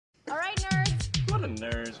I'm a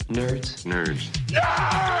nerd. Nerds. Nerds.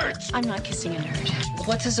 Nerds! I'm not kissing a nerd.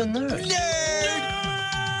 What is a nerd? Nerd!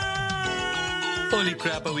 Holy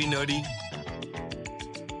crap, are we nerdy?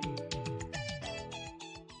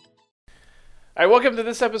 All right, welcome to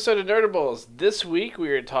this episode of Nerdables. This week we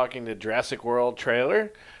are talking the Jurassic World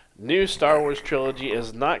trailer. New Star Wars trilogy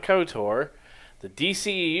is not KOTOR. The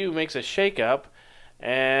DCEU makes a shakeup,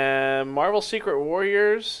 and Marvel Secret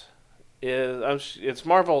Warriors it's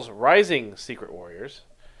Marvel's Rising Secret Warriors,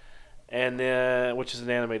 and which is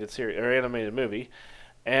an animated series or animated movie.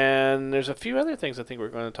 And there's a few other things I think we're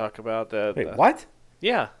going to talk about. That Wait, what?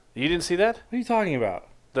 Yeah, you didn't see that? What are you talking about?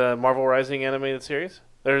 The Marvel Rising animated series?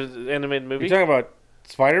 There's an animated movie? You're talking about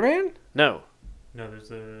Spider-Man? No. No,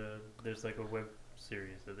 there's like a web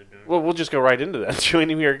series that they're doing. Well, we'll just go right into that.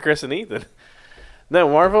 Joining me are Chris and Ethan. No,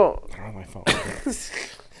 Marvel. They're on my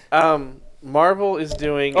phone. Marvel is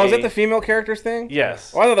doing. Oh, is that the female characters thing?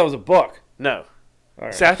 Yes. Oh, I thought that was a book. No. All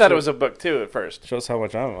right. See, I thought it was a book too at first. Shows how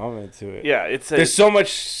much I'm into it. Yeah, it's. There's so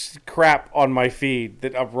much crap on my feed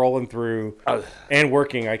that I'm rolling through Oh. and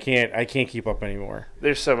working. I can't keep up anymore.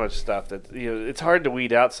 There's so much stuff that it's hard to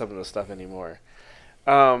weed out some of the stuff anymore.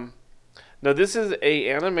 No, this is a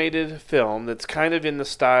animated film that's kind of in the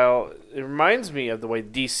style. It reminds me of the way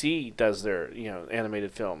DC does their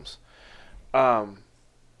animated films.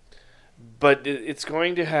 But it's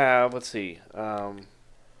going to have. Let's see. Let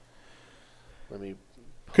me.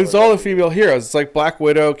 Because it's all the female heroes. It's like Black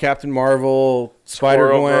Widow, Captain Marvel,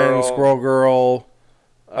 Spider-Gwen, Squirrel Girl,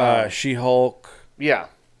 She-Hulk. Yeah.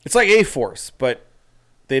 It's like A-Force, but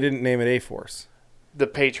they didn't name it A-Force. The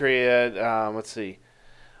Patriot. Let's see.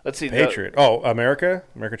 Patriot. America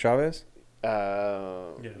Chavez?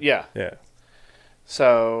 Yeah. Yeah.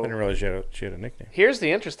 So I didn't realize she had a nickname. here's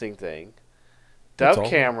the interesting thing. That's Dove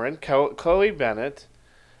all. Cameron, Chloe Bennett,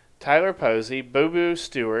 Tyler Posey, Boo Boo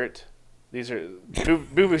Stewart. These are Boo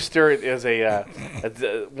Boo Stewart is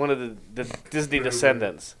one of the Disney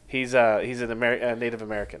descendants. He's a Native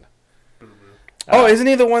American. Isn't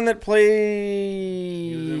he the one that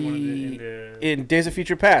He was in one of in Days of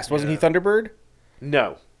Future Past? Wasn't he Thunderbird?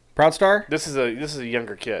 No, Proud Star? this is a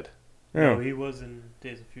younger kid. No, he was in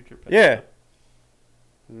Days of Future Past. Yeah.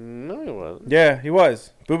 No, he wasn't. Yeah, he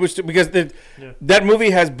was. Boo Boo because Yeah. that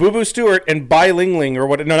movie has Boo Boo Stewart and Bai Ling Ling or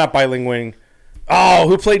what? No, not Bai Ling Ling. Oh,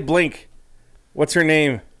 who played Blink? What's her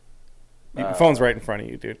name? Your phone's right in front of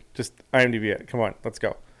you, dude. Just IMDb it. Come on, let's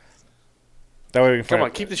go. That way we can find Come on,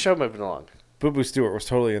 out. keep the show moving along. Boo Boo Stewart was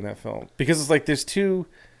totally in that film because it's like there's two.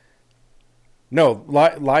 No,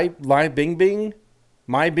 Lai Bing Bing,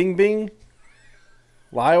 My Bing Bing,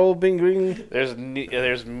 Lyle Bing Bing. There's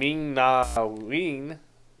Ming Na Wen.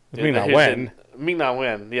 Ming Na Wen. Ming Na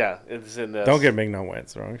Wen. Yeah, it's in this. Don't get Ming Na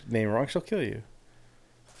Wen's name wrong. She'll kill you.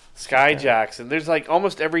 Sky Jackson. There's like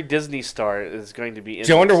almost every Disney star is going to be in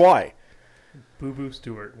See, I wonder this. why. Boo Boo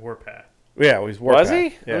Stewart, Warpath. Yeah, he was Was Warpath. he?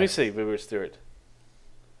 Yeah. Let me see. Boo Boo Stewart.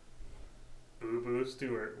 Boo Boo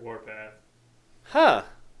Stewart, Warpath. Huh.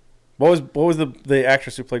 What was the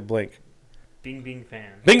actress who played Blink? Bing Bing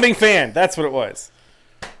Fan. Bing Bing Fan. That's what it was.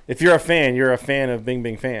 If you're a fan of Bing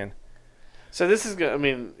Bing Fan. So this is gonna. I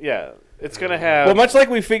mean, yeah, it's gonna have. Well, much like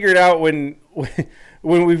we figured out when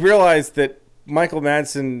we realized that Michael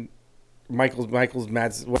Madsen,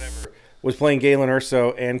 whatever, was playing Galen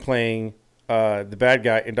Erso and playing the bad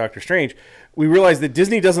guy in Doctor Strange, we realized that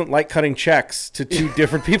Disney doesn't like cutting checks to two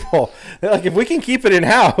different people. They're like, if we can keep it in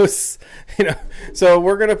house, so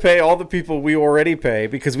we're gonna pay all the people we already pay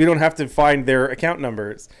because we don't have to find their account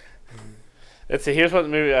numbers. Let's see. Here's what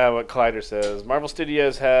what Collider says. Marvel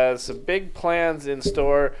Studios has some big plans in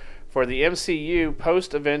store for the MCU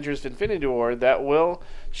post Avengers Infinity War that will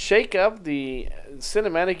shake up the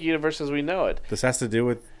cinematic universe as we know it. This has to do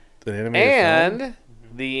with the animated film?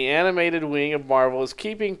 The animated wing of Marvel is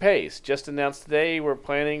keeping pace. Just announced today we're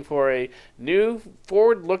planning for a new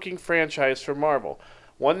forward-looking franchise for Marvel.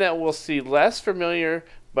 One that will see less familiar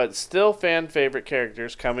but still fan-favorite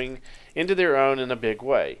characters coming into their own in a big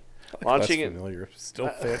way. Launching Less familiar, still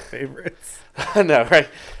fan favorites. I know, right?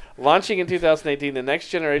 Launching in 2018, the next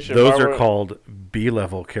generation Those of Marvel... are called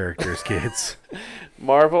B-level characters, kids.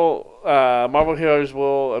 Marvel heroes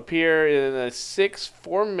will appear in 6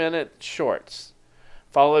 4-minute shorts,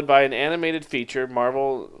 followed by an animated feature.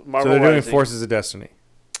 Marvel. So they're doing Rising. Forces of Destiny,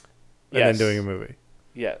 and Yes. then doing a movie.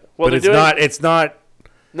 Yeah, well, But they're it's not.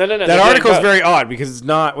 No. That article is very odd because it's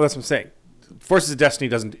not. Well, that's what I'm saying. Forces of Destiny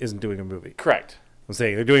isn't doing a movie. correct. I'm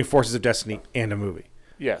saying they're doing Forces of Destiny and a movie.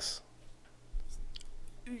 Yes.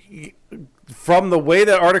 From the way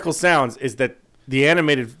that article sounds, is that the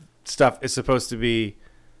animated stuff is supposed to be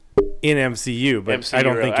in MCU, but MCU, I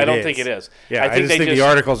don't think it is. I don't think it is. Yeah, I just think the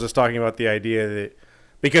article's just talking about the idea that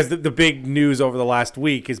because the big news over the last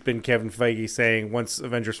week has been Kevin Feige saying once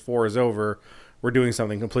Avengers 4 is over, we're doing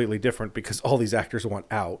something completely different because all these actors want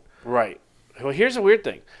out. Right. Well, here's a weird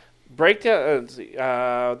thing. The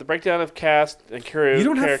breakdown of cast and crew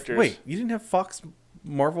characters. You didn't have Fox,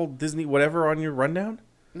 Marvel, Disney, whatever on your rundown?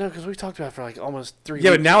 No, because we've talked about it for like almost 3 weeks.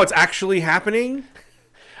 Yeah, but now it's actually happening?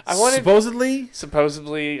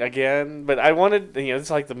 Supposedly again, but I wanted, it's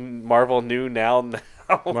like the Marvel new now.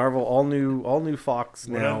 Marvel, all new Fox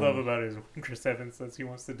now. What I love about it is when Chris Evans says he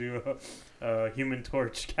wants to do a Human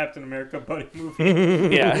Torch Captain America buddy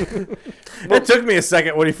movie. Yeah. It took me a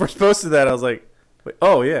second when he first posted that. I was like, wait,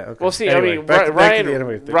 oh, yeah. Okay. Well, see, anyway,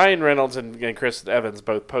 Ryan Reynolds and Chris Evans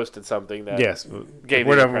both posted something that gave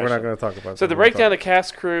we're not going to talk about. So the breakdown of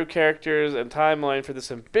cast, crew, characters, and timeline for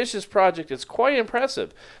this ambitious project is quite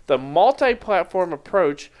impressive. The multi-platform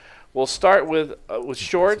approach will start with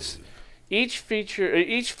shorts. Each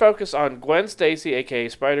focus on Gwen Stacy, aka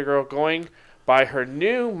Spider-Girl, going by her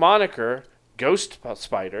new moniker, Ghost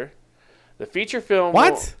Spider. The feature film.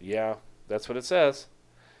 What? Yeah, that's what it says.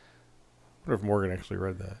 I wonder if Morgan actually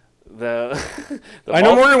read that. The I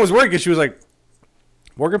know Morgan was worried because she was like,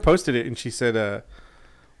 Morgan posted it and she said,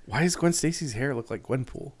 "Why does Gwen Stacy's hair look like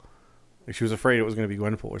Gwenpool?" Like she was afraid it was going to be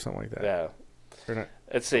Gwenpool or something like that. Yeah.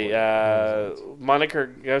 Let's see. Moniker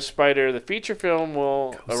Ghost Spider. The feature film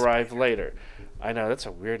will arrive later. I know that's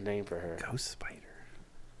a weird name for her. Ghost Spider.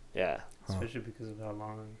 Yeah. Especially because of how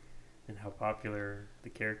long and how popular the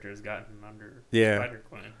character has gotten under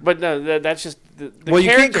Spider-Gwen. But no, that's just the well, you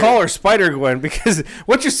can't call her Spider-Gwen because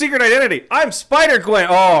what's your secret identity? I'm Spider-Gwen.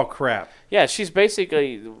 Oh, crap. Yeah, she's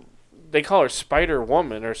basically... They call her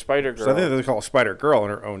Spider-Woman or Spider-Girl. So I think they call her Spider-Girl in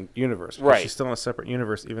her own universe. Right. She's still in a separate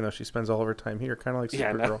universe, even though she spends all of her time here, kind of like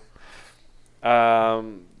Supergirl.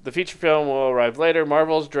 The feature film will arrive later.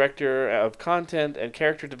 Marvel's director of content and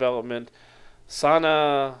character development,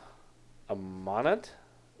 Sana Amanat,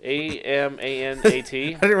 Amanat.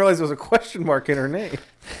 I didn't realize there was a question mark in her name.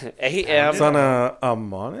 Sana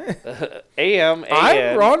Amanat? Amanat.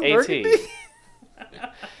 I'm Ron Burgundy.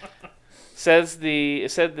 Said of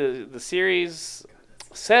the series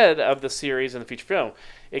and the feature film,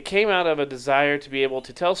 it came out of a desire to be able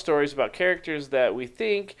to tell stories about characters that we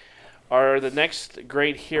think are the next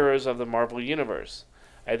great heroes of the Marvel Universe.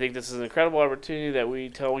 I think this is an incredible opportunity that we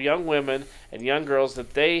tell young women and young girls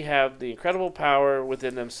that they have the incredible power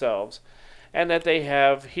within themselves and that they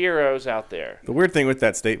have heroes out there. The weird thing with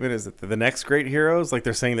that statement is that the next great heroes, like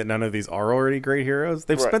they're saying that none of these are already great heroes.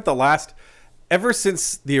 They've spent the last... Ever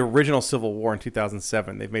since the original Civil War in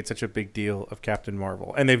 2007, they've made such a big deal of Captain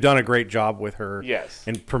Marvel. And they've done a great job with her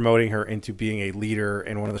in promoting her into being a leader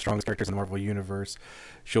and one of the strongest characters in the Marvel Universe.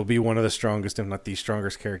 She'll be one of the strongest, if not the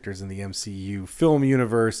strongest characters in the MCU film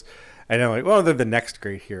universe. And I'm like, well, they're the next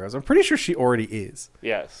great heroes. I'm pretty sure she already is.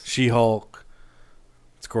 Yes. She-Hulk,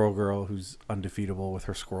 Squirrel Girl, who's undefeatable with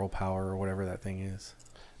her squirrel power or whatever that thing is.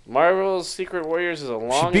 Marvel's Secret Warriors is a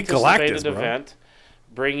long-anticipated event.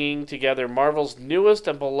 Bringing together Marvel's newest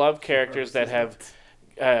and beloved characters that have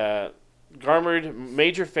garnered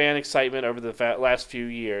major fan excitement over the last few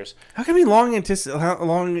years. How can it be long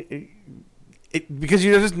because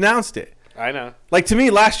you just announced it. I know. Like, to me,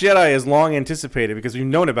 Last Jedi is long anticipated because we've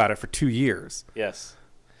known about it for 2 years. Yes.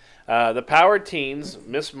 The Powered Teens,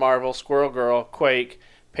 Miss Marvel, Squirrel Girl, Quake,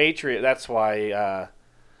 Patriot. That's why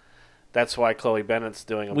Chloe Bennett's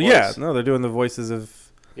doing a voice. Yeah, no, they're doing the voices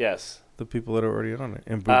of... Yes. The people that are already on it.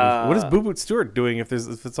 And what is Boo Boot Stewart doing if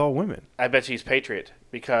it's all women? I bet she's Patriot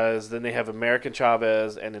because then they have American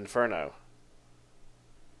Chavez and Inferno.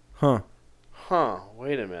 Huh.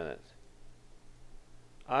 Wait a minute.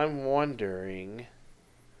 I'm wondering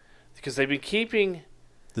because they've been keeping.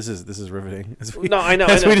 This is riveting. I know.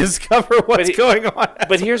 We discover what's going on.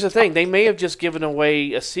 But here's the thing: they may have just given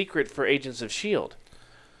away a secret for Agents of S.H.I.E.L.D.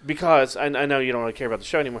 Because I know you don't really care about the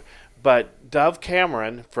show anymore. But Dove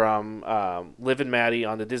Cameron from Liv and Maddie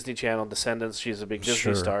on the Disney Channel, Descendants, she's a big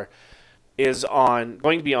Disney star, is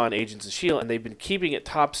going to be on Agents of S.H.I.E.L.D., and they've been keeping it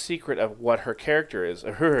top secret of what her character is,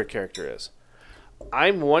 or who her character is.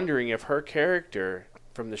 I'm wondering if her character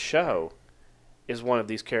from the show is one of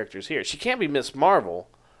these characters here. She can't be Miss Marvel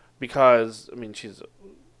because, I mean, she's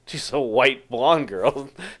a white blonde girl.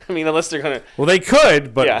 I mean, unless they're gonna. Well, they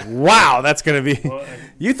could, but wow, that's gonna be. Well,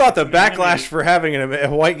 you thought the backlash for having a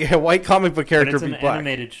white comic book character be black. It's an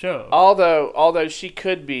animated show. Although she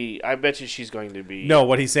could be, I bet you she's going to be. No,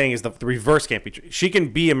 what he's saying is the reverse can't be true. She can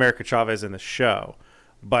be America Chavez in the show,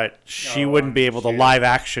 but she wouldn't be able to live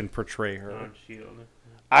action portray her. On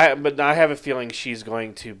S.H.I.E.L.D. But I have a feeling she's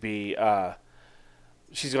going to be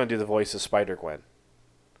she's going to do the voice of Spider-Gwen.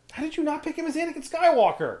 How did you not pick him as Anakin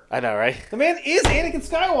Skywalker? I know, right? The man is Anakin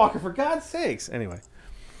Skywalker, for God's sakes. Anyway.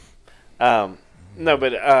 No,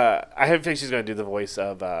 but I have a feeling she's going to do the voice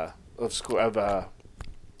well,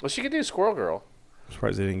 she could do Squirrel Girl. I'm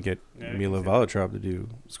surprised they didn't get Yeah, Mila you can Valatrov to do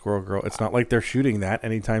Squirrel Girl. It's not like they're shooting that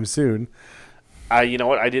anytime soon. You know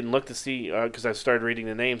what? I didn't look to see because I started reading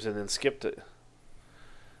the names and then skipped it.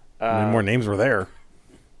 How many more names were there?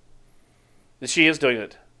 She is doing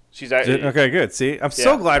it. She's Okay, good. See, I'm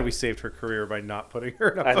so Yeah. glad we saved her career by not putting her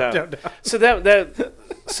in a I know. down. So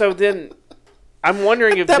then I'm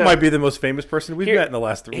wondering if That might be the most famous person we've Here- met in the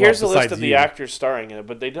last 3 Here's the list besides of the you. actors starring in it,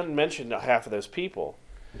 but they didn't mention half of those people.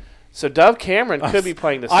 So Dove Cameron could be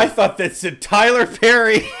playing the. I thought that said Tyler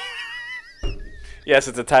Perry. Yes,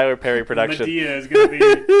 it's a Tyler Perry production. Medea is going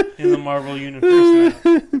to be in the Marvel universe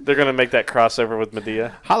now. They're going to make that crossover with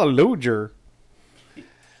Medea. Hallelujah.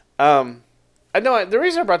 I know the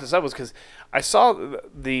reason I brought this up was because I saw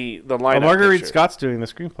the lineup. Marguerite picture. Scott's doing the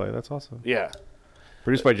screenplay. That's awesome. Yeah,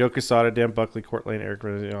 Produced by Joe Quesada, Dan Buckley, Court Lane, Eric.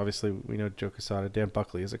 Obviously, we know Joe Quesada. Dan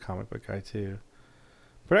Buckley is a comic book guy too.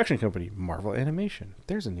 Production company Marvel Animation.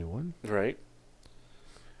 There's a new one. right.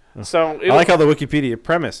 So I like how the Wikipedia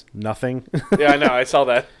premise nothing. yeah, I know. I saw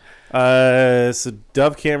that. So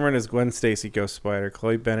Dove Cameron is Gwen Stacy, Ghost Spider.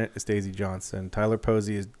 Chloe Bennett is Daisy Johnson. Tyler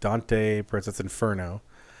Posey is Dante, Princess Inferno.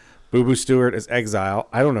 Boo Boo Stewart is Exile.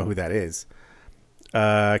 I don't know who that is.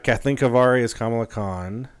 Kathleen Kavari is Kamala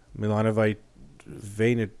Khan. Milana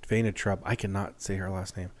Vainitrub. I cannot say her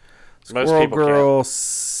last name. Most Squirrel people Girl.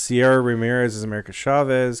 Sierra Ramirez is America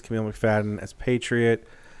Chavez. Camille McFadden as Patriot.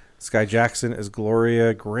 Sky Jackson is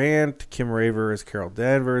Gloria Grant. Kim Raver is Carol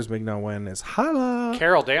Danvers. Ming-Na Wen is Hala.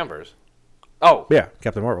 Carol Danvers. Oh, Yeah,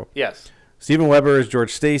 Captain Marvel. yes. Stephen Weber is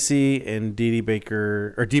George Stacy, and D.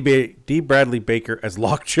 Bradley Baker as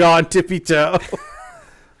Lockjaw and Tippy Toe.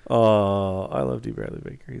 Oh, I love D. Bradley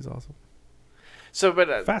Baker. He's awesome. So,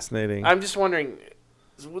 but Fascinating. I'm just wondering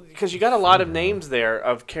because you got a lot of names there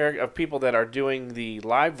of people that are doing the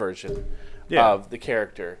live version of the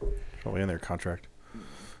character. Probably in their contract.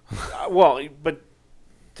 Well, but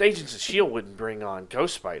Agents of S.H.I.E.L.D. wouldn't bring on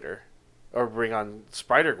Ghost Spider or bring on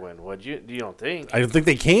Spider-Gwen, would you? You don't think? I don't think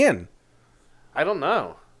they can. I don't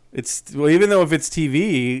know. Even though if it's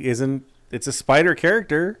TV, it's a Spider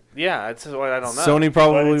character. Yeah, it's what I don't know. Sony But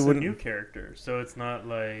probably it's a wouldn't. new character, so it's not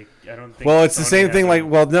like I don't think. Well, it's the Sony same has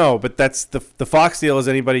thing. a- No, but that's the Fox deal. Is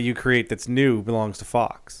anybody you create that's new belongs to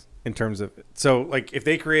Fox in terms of. So, like, if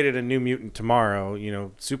they created a new mutant tomorrow,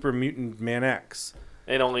 Super Mutant Man X.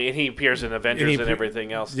 and he appears in Avengers and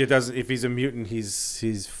everything else. It doesn't. If he's a mutant,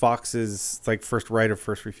 he's Fox's first right of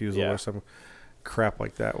first refusal Yeah. or some crap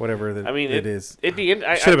like that. Whatever it is. It'd be. Should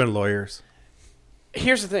have been lawyers.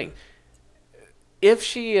 Here's the thing: if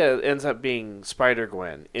she ends up being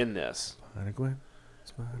Spider-Gwen in this,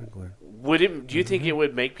 Spider-Gwen. would it? Do you think it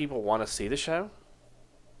would make people want to see the show?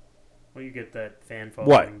 Well, you get that fan following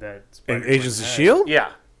What? that. And Spider-Man Agents of has. Shield.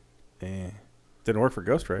 Yeah. Didn't work for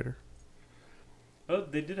Ghost Rider. Oh,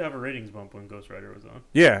 they did have a ratings bump when Ghost Rider was on.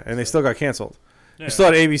 Yeah, and they still got canceled. Yeah. We still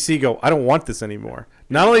had ABC go, I don't want this anymore.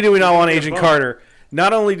 Not only do we not want They Agent bump. Carter,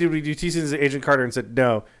 not only did we do two seasons of Agent Carter and said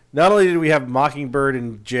no, not only did we have Mockingbird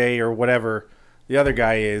and Jay or whatever the other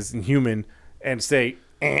guy is, and Human, and say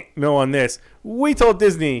no on this, we told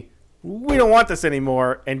Disney, we don't want this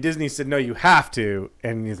anymore, and Disney said, no, you have to.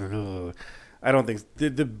 And he's like, ugh. I don't think,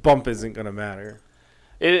 the bump isn't going to matter.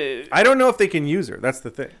 I don't know if they can use her. That's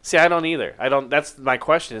the thing. See, I don't either. I don't. That's my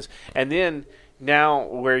question is. And then now,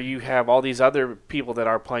 where you have all these other people that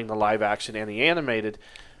are playing the live action and the animated,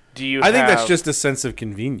 do you? I think that's just a sense of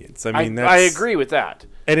convenience. I mean, I agree with that.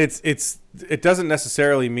 And it doesn't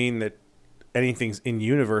necessarily mean that anything's in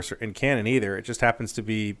universe or in canon either. It just happens to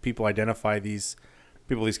be people identify these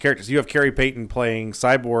characters. You have Carrie Payton playing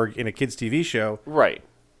Cyborg in a kids' TV show, Right.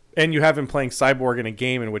 and you have him playing Cyborg in a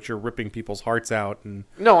game in which you're ripping people's hearts out and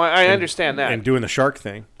No, I understand that. and doing the shark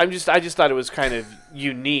thing. I just thought it was kind of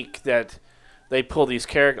unique that they pull these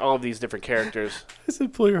all of these different characters. I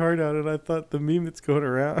said pull your heart out, and I thought the meme that's going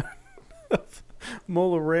around of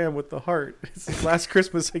Mola Ram with the heart. It says, last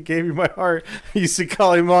Christmas I gave you my heart. I used to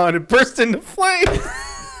call him on and burst into flames.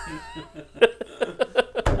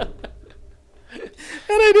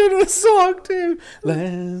 And I did a song too.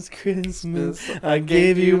 Last Christmas I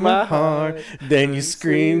gave you my heart. Then you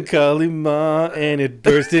screamed Kalima and it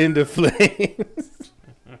burst into flames.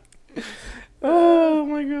 Oh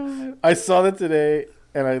my god. I saw that today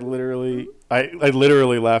and I literally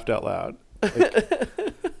laughed out loud. Like,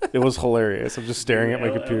 it was hilarious. I'm just staring at my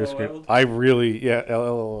computer screen. I really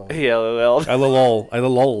LOL. LOL. LOL.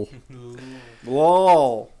 LOL.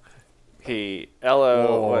 LOL. He LO.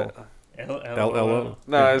 Whoa. What? LLO.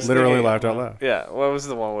 No, I was Literally thinking- laughed out loud. Yeah, what was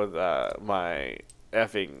the one with my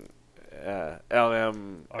effing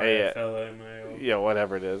LM RFLMAO. yeah,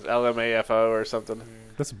 whatever it is, LMAFO or something.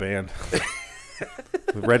 That's a band.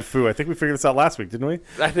 Red Foo. I think we figured this out last week, didn't we?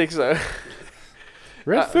 I think so.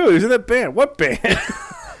 Red Foo. Who's in that band? What band?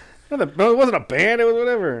 No, it wasn't a band. It was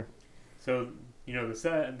whatever. So, the LA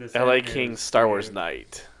sad Kings news Star Wars here,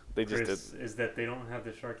 Night. They just Chris, did. is that they don't have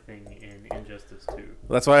the shark thing in Injustice 2.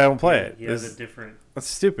 That's why I don't play it. He has a different. That's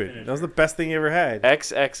stupid. finisher. That was the best thing you ever had.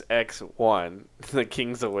 XXX1, The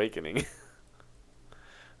King's Awakening.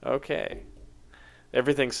 Okay.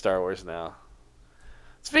 Everything's Star Wars now.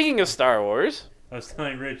 Speaking of Star Wars, I was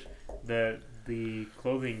telling Rich that the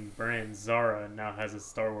clothing brand Zara now has a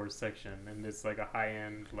Star Wars section, and it's like a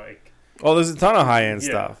high-end, like. Oh, there's a ton of high end Yeah.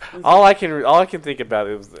 stuff. all I can think about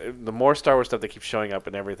is the more Star Wars stuff that keeps showing up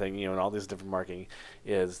and everything, and all these different marketing,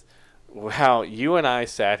 is how you and I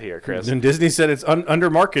sat here, Chris. And Disney said it's under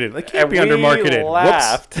marketed. It can't and be under marketed. we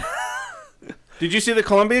laughed. Did you see the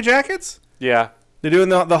Columbia jackets? Yeah. They're doing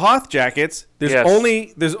the Hoth jackets. There's Yes.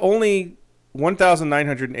 only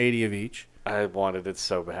 1,980 of each. I wanted it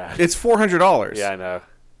so bad. It's $400. Yeah, I know.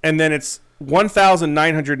 And then it's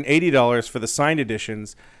 $1,980 for the signed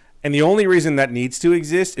editions. And the only reason that needs to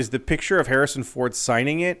exist is the picture of Harrison Ford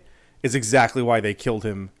signing it is exactly why they killed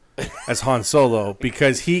him as Han Solo,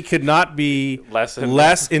 because he could not be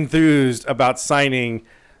Less enthused about signing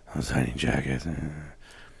jackets.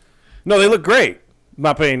 No, they look great. I'm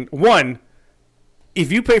not paying one.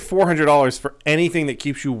 If you pay $400 for anything that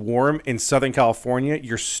keeps you warm in Southern California,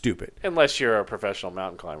 you're stupid. Unless you're a professional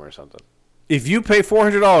mountain climber or something. If you pay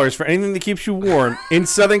 $400 for anything that keeps you warm in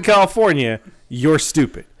Southern California, you're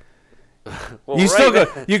stupid. Well, You still right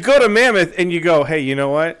go. You go to Mammoth and you go, hey, you know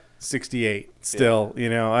what? 68 still. I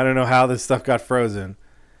don't know how this stuff got frozen.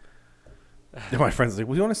 And my friend's like,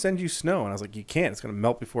 we want to send you snow, and I was like, you can't. It's going to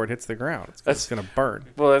melt before it hits the ground. It's going to burn.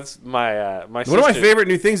 Well, that's my One of my favorite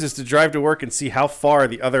new things is to drive to work and see how far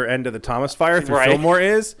the other end of the Thomas Fire through Right. Fillmore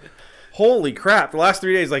is. Holy crap! The last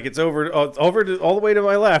 3 days, like it's over to, all the way to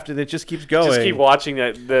my left, and it just keeps going. Just keep watching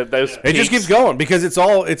those. It just keeps going because it's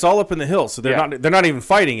all up in the hills, so they're Yeah. not even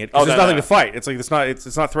fighting it because Oh, there's no, nothing no. to fight. It's like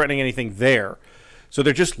it's not threatening anything there, so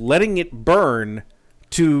they're just letting it burn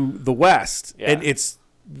to the west, Yeah. and it's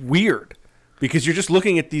weird because you're just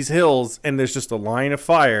looking at these hills and there's just a line of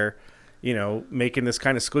fire, making this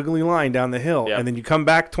kind of squiggly line down the hill, Yep. and then you come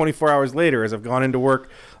back 24 hours later. As I've gone into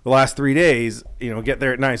work the last 3 days, get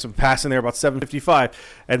there at night. So I'm passing there about 7:55,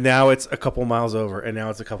 and now it's a couple miles over, and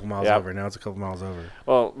now it's a couple miles Yep. over, and now it's a couple miles over.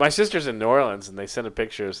 Well, my sister's in New Orleans, and they sent a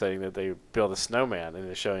picture saying that they built a snowman, and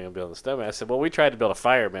they're showing them building a snowman. I said, well, we tried to build a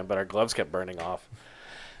fireman, but our gloves kept burning off.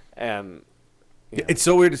 And It's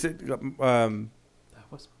so weird to say.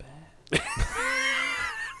 That was bad.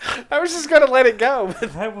 I was just going to let it go.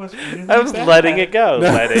 That was really I was bad. letting it go.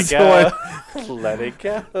 No, Let it so go. Let it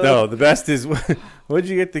go. No, the best is what'd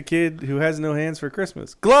you get the kid who has no hands for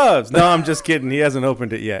Christmas? Gloves. No, I'm just kidding. He hasn't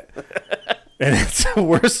opened it yet. And it's the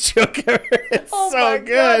worst joke ever. It's Oh so my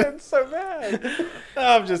good. God, it's so bad. No,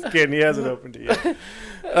 I'm just kidding. He hasn't opened it yet.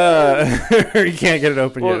 You can't get it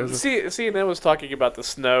open Well, yet. CNN was talking about the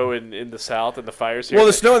snow in the South and the fires here. Well,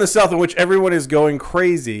 the snow in the south, in which everyone is going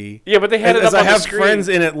crazy. Yeah, but they had it As up I on the have screen. friends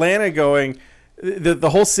in Atlanta going, the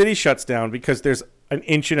whole city shuts down because there's an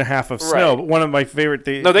inch and a half of snow. Right. But one of my favorite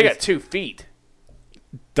things. No, they got 2 feet.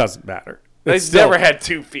 Doesn't matter. They It's still- never had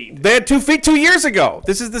 2 feet. They had 2 feet 2 years ago.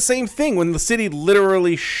 This is the same thing when the city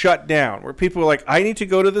literally shut down, where people were like, I need to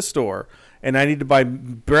go to the store and I need to buy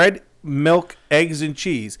bread, milk, eggs, and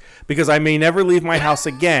cheese because I may never leave my house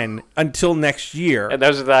again until next year. And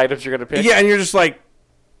those are the items you're going to pick? Yeah, and you're just like,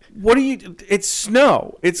 what do you? It's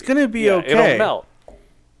snow. It's going to be Yeah, okay. it'll melt.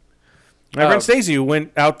 My friend Stacey who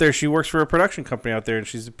went out there. She works for a production company out there, and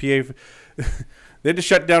she's a PA. They had to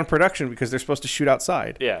shut down production because they're supposed to shoot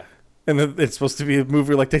outside. Yeah. And then it's supposed to be a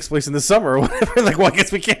movie like takes place in the summer or whatever. Like, well, I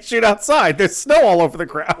guess we can't shoot outside. There's snow all over the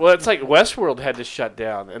ground. Well, it's like Westworld had to shut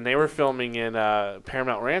down, and they were filming in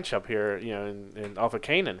Paramount Ranch up here, in off of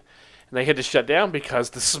Canaan, and they had to shut down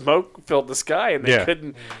because the smoke filled the sky, and they Yeah.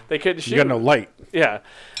 couldn't shoot. You got no light. Yeah,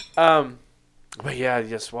 but yeah,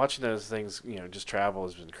 just watching those things, just travel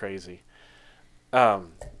has been crazy. What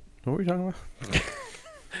were we talking about?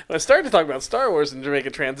 I started to talk about Star Wars and to make a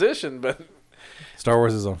transition, but Star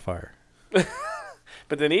Wars is on fire.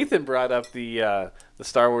 then Ethan brought up the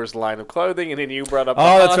Star Wars line of clothing, and then you brought up.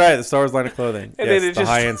 Oh, the that's right. The Star Wars line of clothing. And Yes, then it the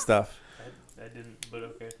just- high end stuff. I didn't, but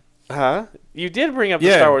okay. Huh? You did bring up the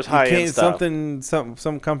Yeah, Star Wars you high end can't- stuff.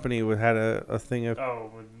 Some company had a thing of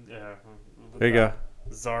Oh, yeah. There you go.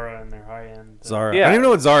 Zara and their high end. Zara. Yeah. I don't even know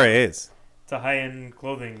what Zara is. It's a high-end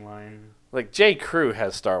clothing line. Like J. Crew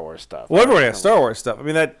has Star Wars stuff. Well, everyone has Star Wars stuff. I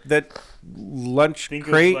mean, that lunch Think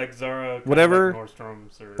crate, of like Zara, kinda whatever. like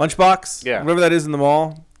Nordstrom's or lunchbox, Yeah. whatever that is in the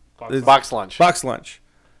mall, Box Box lunch. box lunch.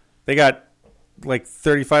 They got like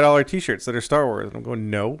 $35 T-shirts that are Star Wars. And I'm going,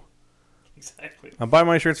 no. Exactly. I'm buying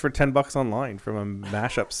my shirts for $10 online from a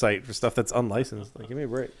mashup site for stuff that's unlicensed. Like, give me a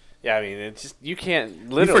break. Yeah, I mean, it's just you can't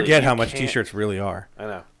literally. You forget how you much can't- T-shirts really are. I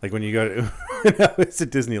know. Like when you go to it's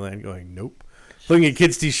at Disneyland, going, nope. Looking at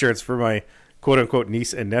kids' T-shirts for my quote unquote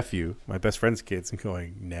niece and nephew, my best friend's kids, and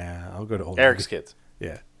going, nah, I'll go to old Eric's lady. kids,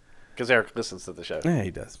 Yeah, because Eric listens to the show. yeah,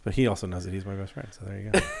 he does, but he also knows that he's my best friend. So there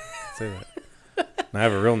you go. Say that. And I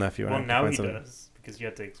have a real nephew. and I Well, have to now find he somebody- does because you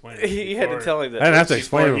had to explain it. He had to before. tell him that. I didn't have to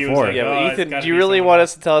explain it he was before. like, Yeah, "Oh, but it's Ethan, gotta do you be really someone want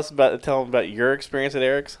else." us to tell him about your experience at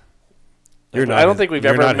Eric's? You're not I don't his- think we've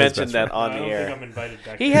you're ever not his mentioned best that friend. on I the don't think air. I'm invited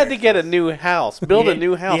back. He to had to Eric's get a house. new house, build a He-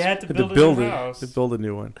 new house, He had to To build, build a new it, house. to build a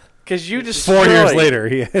new one. because you 4 destroyed. years later,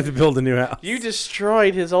 he had to build a new house. You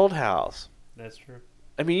destroyed his old house. That's true.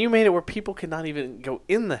 I mean, you made it where people could not even go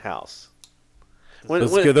in the house.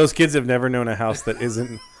 Those kids have never known a house that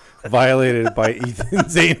isn't violated by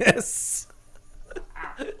Ethan's anus.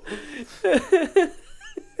 It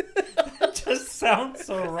just sounds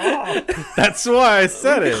so wrong. That's why I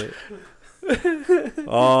said it.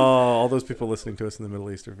 Oh, all those people listening to us in the Middle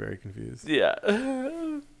East are very confused. Yeah.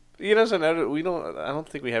 You know, so now we don't. I don't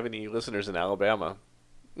think we have any listeners in Alabama.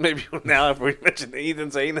 Maybe now if we mention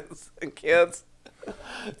Ethan's anus and kids.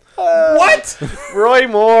 What? Roy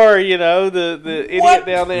Moore, you know, the idiot What?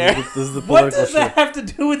 down there. This is the What political does that have to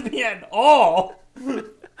do with me at all?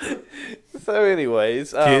 So,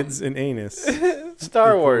 anyways, kids and anus.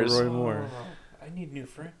 Star Wars. Roy Moore. I need new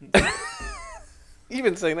friends. You've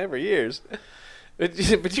been saying that for years. But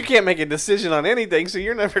you can't make a decision on anything, so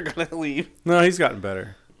you're never going to leave. No, he's gotten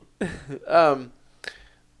better.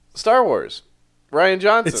 Star Wars. Ryan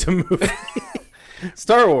Johnson. It's a movie.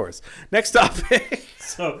 Star Wars. Next topic.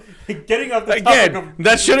 So, getting off the Again, topic of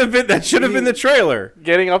that should have been the trailer.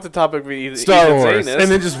 Getting off the topic of Star Ethan's Wars, anus.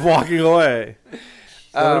 and then just walking away.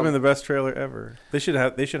 That would have Um, been the best trailer ever. They should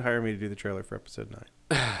hire me to do the trailer for episode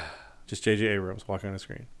 9. Just J.J. Abrams walking on a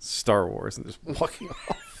screen. Star Wars and just walking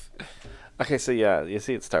off. Okay, so yeah, you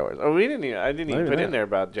see it's Star Wars. Oh, I didn't even even put in know. there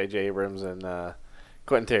about J.J. Abrams and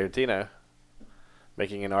Quentin Tarantino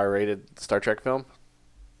making an R-rated Star Trek film.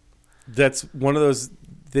 That's one of those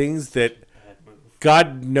things that bad move.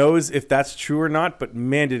 God knows if that's true or not, but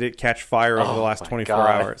man, did it catch fire over the Oh last my 24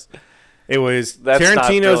 God. hours. It was That's not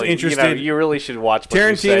Tarantino's really, interested. You know, you really should watch what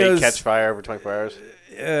you say. Tarantino's- Catch Fire over 24 hours.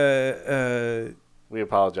 We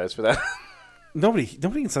apologize for that. Nobody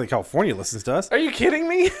in Southern California listens to us. Are you kidding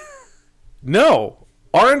me? No.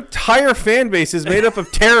 Our entire fan base is made up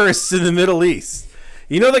of terrorists in the Middle East.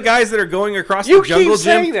 You know the guys that are going across You the jungle keep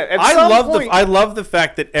saying gym? that. At I some love point- I love the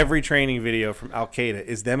fact that every training video from Al Qaeda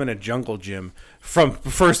is them in a jungle gym from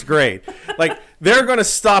first grade. Like they're going to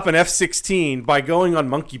stop an F-16 by going on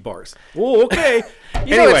monkey bars. Oh, okay.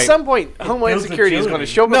 You know, at some point, Homeland builds Security is going to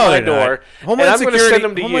agility. show up at my door, and Homeland I'm going to Security, send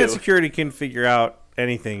them to Homeland you. Security can figure out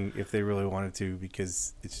anything if they really wanted to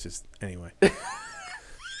because it's just anyway.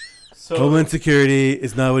 So, Homeland Security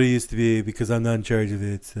is not what it used to be because I'm not in charge of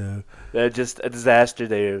it. So, They're just a disaster.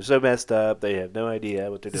 They're so messed up. They have no idea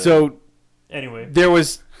what they're doing. so anyway, there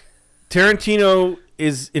was Tarantino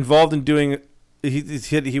is involved in doing.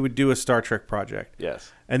 He would do a Star Trek project,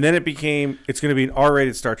 yes. and then it's going to be an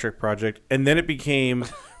R-rated Star Trek project, and then it became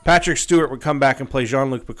Patrick Stewart would come back and play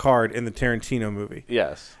Jean-Luc Picard in the Tarantino movie.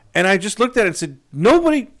 Yes. And I just looked at it and said, no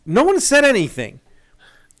one said anything.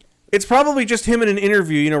 It's probably just him in an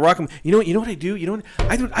interview, you know, rocking. You know what I do? You know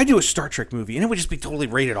what I do a Star Trek movie, and it would just be totally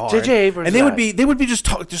rated R. J.J. Abrams and they would died. be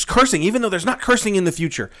just cursing, even though there's not cursing in the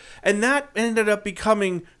future. And that ended up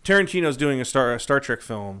becoming Tarantino's doing a Star Trek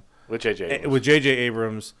film With J.J. Abrams. with J.J.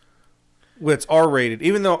 Abrams, that's R rated.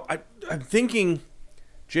 Even though I'm thinking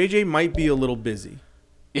J.J. might be a little busy.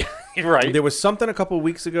 Yeah, you're right. There was something a couple of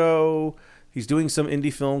weeks ago. He's doing some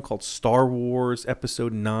indie film called Star Wars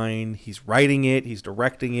Episode 9. He's writing it. He's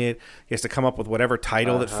directing it. He has to come up with whatever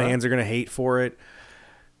title that fans are going to hate for it.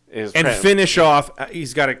 And finish off.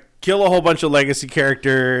 He's got to kill a whole bunch of legacy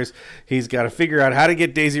characters. He's got to figure out how to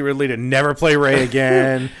get Daisy Ridley to never play Rey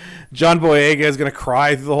again. John Boyega is going to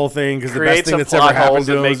cry through the whole thing because the best create thing some that's ever plot happened holes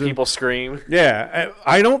to and him make is people scream. Yeah,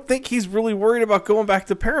 I don't think he's really worried about going back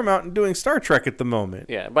to Paramount and doing Star Trek at the moment.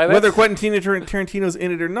 Yeah, by that whether Quentin Tarantino's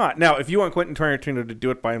in it or not. Now, if you want Quentin Tarantino to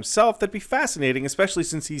do it by himself, that'd be fascinating, especially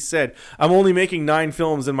since he said, I'm only making 9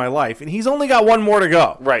 films in my life, and he's only got 1 more to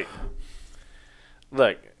go. Right.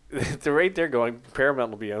 Look, the rate they're going,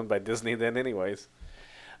 Paramount will be owned by Disney then anyways.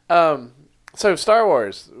 So Star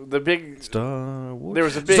Wars, the big Star Wars. There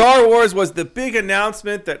was a big- Star Wars was the big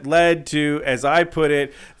announcement that led to, as I put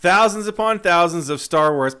it, thousands upon thousands of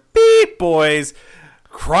Star Wars beep boys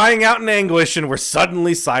crying out in anguish and were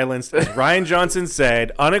suddenly silenced. As Ryan Johnson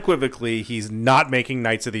said unequivocally, he's not making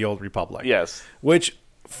Knights of the Old Republic. yes. Which,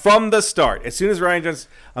 from the start, as soon as Ryan Johnson,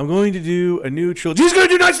 I'm going to do a new trilogy. He's going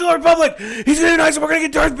to do Knights of the Old Republic. He's going to do Knights. We're going to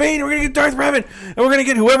get Darth Bane. We're going to get Darth Revan, and we're going to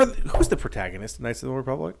get who's the protagonist of Knights of the Old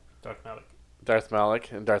Republic? Darth Malik. Darth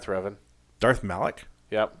Malik and Darth Revan. Darth Malik.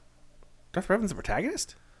 Yep. Darth Revan's the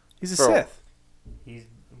protagonist. He's a For- Sith. He's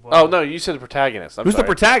Oh no, you said the protagonist. I'm Who's sorry. the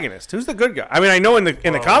protagonist? Who's the good guy? I mean, I know in the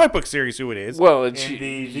Well- comic book series who it is. Well, it's in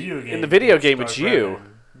the video game. in the video game, Darth it's you.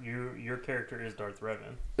 Revan. Your character is Darth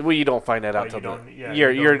Revan. well, you don't find that out you till don't- the yeah,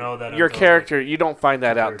 your you your don't know that your until, character. You don't find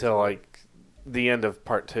that out compared till to- like the end of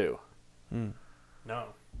part 2. No.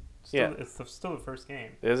 Yeah. It's still the first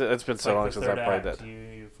game. Is it? It's been so Like long the since third I played act, that.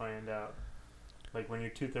 You find out, like when you're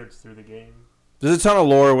 2/3 through the game. There's a ton of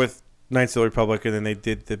lore with Knights of the Republic, and then they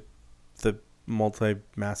did the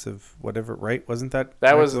multi-massive whatever, right? Wasn't that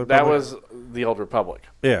That Knights was of the that Republic? was the Old Republic.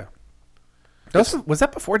 Yeah. Was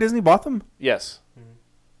that before Disney bought them? Yes.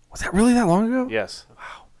 Was that really that long ago? Yes.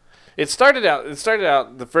 Wow. It started out.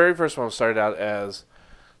 The very first one started out as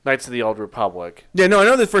Knights of the Old Republic. Yeah, no, I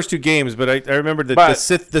know the first two games, but I remember the But-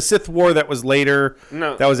 Sith War that was later.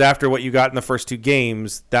 No. That was after what you got in the first two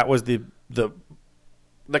games. That was the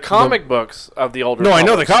The comic books of the Old No, Republic. I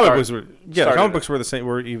know the comic books were. Yeah, the started comic it. books were the same.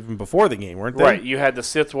 Were even before the game, weren't they? Right. You had the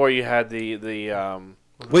Sith War. You had the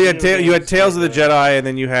Well, you had Video you had games Tales of the like Jedi, and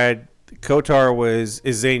then you had KOTOR is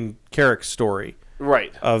Zane Carrick's story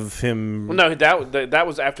right. of him. Well, no, that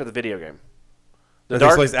was after the video game. That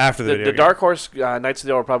takes place after the video the game. Dark Horse Knights of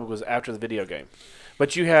the Old Republic was after the video game,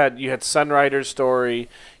 but you had Sunrider's story.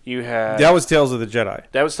 You had That was Tales of the Jedi.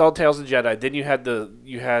 that was all Tales of the Jedi. Then you had the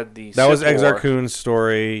That was Sith War. Exar Kun's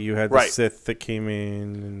story. You had the Right. Sith that came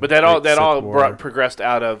in. And But that all Sith War. progressed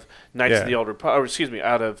out of Knights Yeah. of the Old Republic. Or excuse me,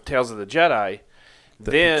 out of Tales of the Jedi.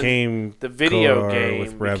 That Then became the video KOTOR game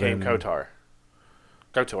with became Revan.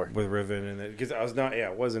 KOTOR. With Riven, and because I was not, yeah,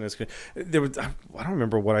 it wasn't as good. There was, I don't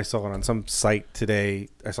remember what I saw on some site today.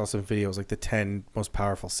 I saw some videos like the 10 most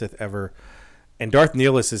powerful Sith ever, and Darth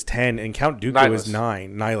Nihilus is 10, and Count Dooku Nihilus. is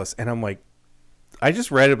 9. Nihilus, and I'm like, I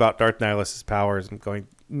just read about Darth Nihilus's powers, and going,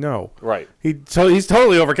 no, Right. he's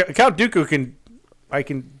totally over. Count Dooku I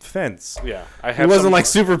can fence. Yeah. I He have wasn't some- like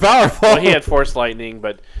super powerful. Well, he had Force Lightning,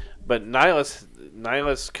 but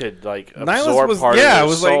Nihilus could like Nihilus absorb was part of yeah, their it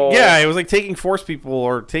was soul. like yeah, it was like taking Force people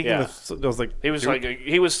or taking Yeah. the. It was like He was it like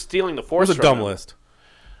he was stealing the it Force. was a from dumb them. list.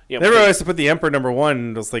 Yeah, They but realized to put the Emperor number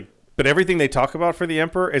one. It was like, but everything they talk about for the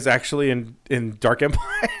Emperor is actually in Dark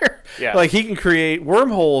Empire. Yeah. Like he can create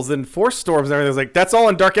wormholes and force storms and everything. It's like that's all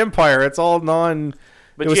in Dark Empire. It's all non.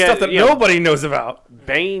 But it was you stuff had- that you know, nobody knows about.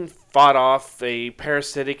 Bane fought off a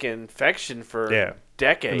parasitic infection for Yeah.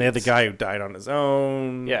 decades. And they had the guy who died on his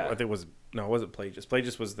own. Yeah. I think it was no, it wasn't Plagueis.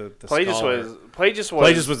 Plagueis was the Plagueis scholar. was Plagueis was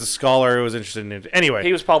Plagueis was the scholar who was interested in it. Anyway,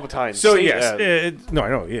 he was Palpatine. so See, yes, no, I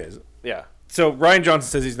know he is. yeah. So Ryan Johnson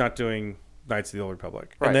says he's not doing Knights of the Old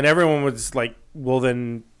Republic, Right. and then everyone was like, "Well,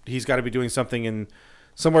 then he's got to be doing something in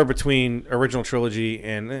somewhere between original trilogy."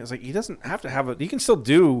 And it's like he doesn't have to have it. He can still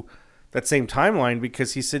do that same timeline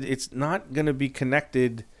because he said it's not going to be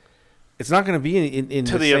connected. It's not going to be in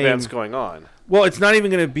To the same, events going on. Well, it's not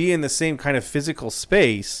even going to be in the same kind of physical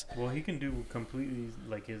space. Well, he can do completely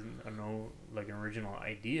like his like an original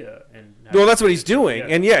idea, and Well, that's what he's doing, Yeah.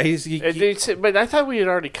 and yeah, he And they said, but I thought we had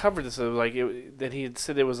already covered this. It was like that he had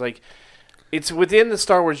said it was like it's within the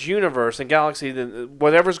Star Wars universe and galaxy.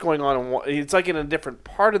 Whatever's going on, it's like in a different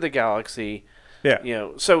part of the galaxy. yeah, You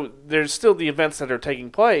know, so there's still the events that are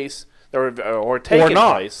taking place or taking or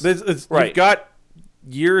not. place. You've got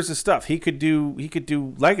years of stuff. He could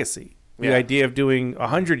do Legacy. The Yeah. idea of doing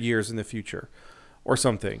 100 years in the future or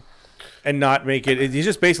something and not make it. He's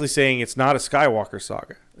just basically saying it's not a Skywalker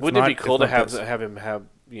saga. Wouldn't it be cool to have him have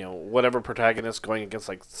whatever protagonist going against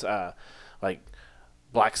like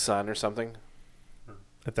Black Sun or something?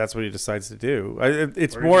 if that's what he decides to do?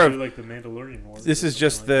 It's Or more you of do, like the Mandalorian Wars. this or is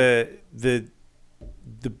just something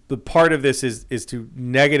the part of this is to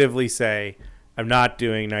negatively say I'm not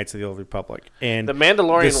doing Knights of the Old Republic. And The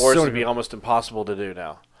Mandalorian this Wars sort would of- be almost impossible to do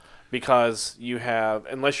now, because you have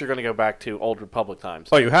unless you're going to go back to Old Republic times.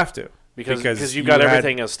 Oh, you have to because you've got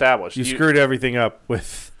everything established. You screwed everything up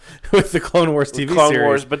with the Clone Wars TV Clone series.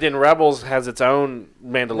 Wars, but then Rebels has its own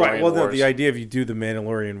Mandalorian Right. Well, Wars. the idea if you do the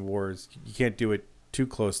Mandalorian Wars, you can't do it too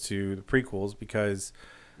close to the prequels because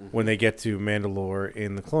when they get to Mandalore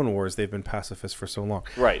in the Clone Wars. They've been pacifists for so long.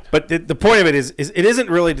 Right. But the point of it is it isn't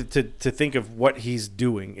really to think of what he's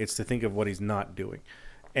doing. It's to think of what he's not doing.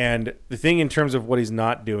 And the thing in terms of what he's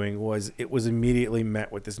not doing was it was immediately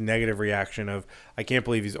met with this negative reaction of, I can't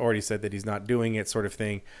believe he's already said that he's not doing it, sort of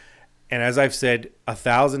thing. And as I've said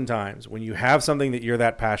 1,000 times, when you have something that you're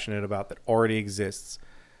that passionate about that already exists,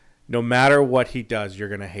 no matter what he does, you're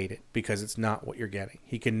going to hate it because it's not what you're getting.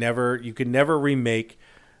 You can never remake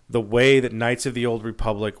the way that Knights of the Old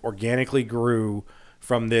Republic organically grew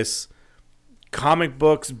from this comic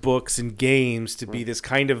books, and games to be this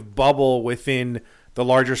kind of bubble within the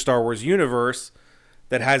larger Star Wars universe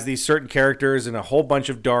that has these certain characters and a whole bunch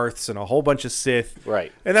of Darths and a whole bunch of Sith.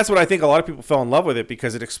 Right. And that's what I think a lot of people fell in love with it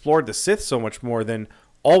because it explored the Sith so much more than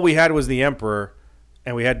all we had was the Emperor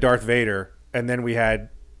and we had Darth Vader and then we had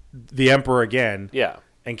the Emperor again. Yeah.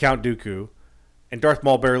 And Count Dooku. And Darth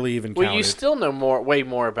Maul barely even counted. Well, you still know way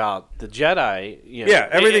more about the Jedi. Yeah,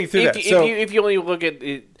 everything through that. If you only look at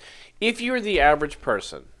it, if you're the average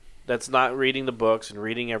person that's not reading the books and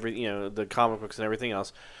reading the comic books and everything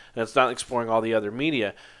else, and it's not exploring all the other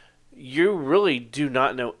media, you really do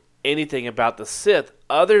not know anything about the Sith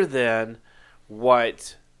other than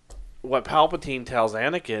what Palpatine tells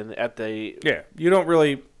Anakin at the you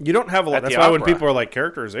don't have a lot. That's why when people are like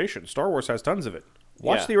characterization, Star Wars has tons of it.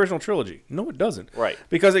 Watch the original trilogy. No, it doesn't. Right.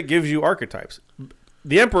 Because it gives you archetypes.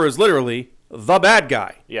 The Emperor is literally the bad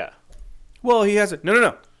guy. Yeah. Well, he has it.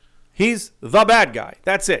 No. He's the bad guy.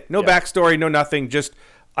 That's it. No backstory, no nothing. Just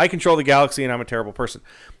I control the galaxy and I'm a terrible person.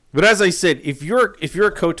 But as I said, if you're a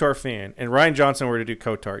KOTOR fan and Rian Johnson were to do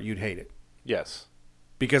KOTOR, you'd hate it. Yes.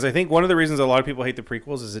 Because I think one of the reasons a lot of people hate the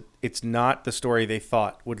prequels is it's not the story they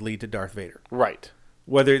thought would lead to Darth Vader. Right.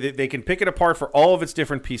 Whether they can pick it apart for all of its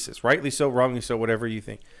different pieces, rightly so, wrongly so, whatever you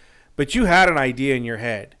think. But you had an idea in your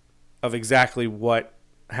head of exactly what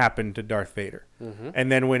happened to Darth Vader. Mm-hmm.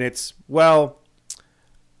 And then when it's, well,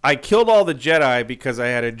 I killed all the Jedi because I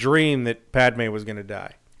had a dream that Padme was going to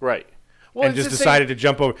die. Right. Well, and just decided to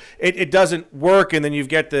jump over. It doesn't work, and then you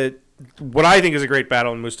get what I think is a great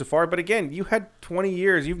battle in Mustafar. But again, you had 20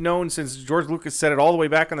 years. You've known since George Lucas said it all the way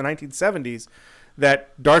back in the 1970s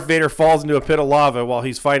that Darth Vader falls into a pit of lava while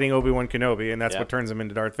he's fighting Obi-Wan Kenobi, and that's what turns him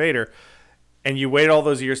into Darth Vader. And you wait all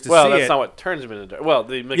those years to see it. Well, that's not what turns him into. Well,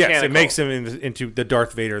 the mechanical. Yes, it makes him into the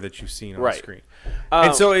Darth Vader that you've seen on the screen.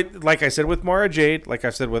 And so, like I said with Mara Jade, like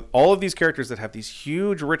I've said with all of these characters that have these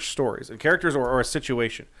huge, rich stories, and characters or a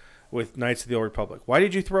situation with Knights of the Old Republic. Why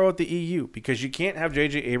did you throw out the EU? Because you can't have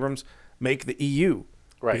J.J. Abrams make the EU.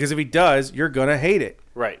 Right. Because if he does, you're going to hate it.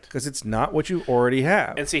 Right. Because it's not what you already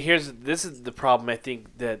have. And see, this is the problem I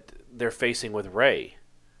think that they're facing with Rey.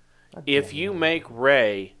 If you make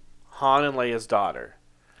Rey Han and Leia's daughter,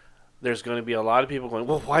 there's going to be a lot of people going,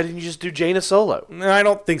 well, why didn't you just do Jaina Solo? No, I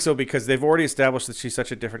don't think so because they've already established that she's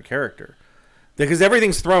such a different character. Because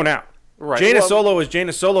everything's thrown out. Right. Jaina Solo is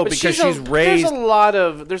Jaina Solo because she's raised. There's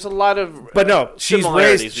a lot of. But no,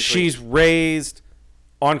 similarities she's raised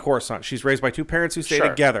on Coruscant. She's raised by two parents who stay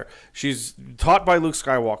together. She's taught by Luke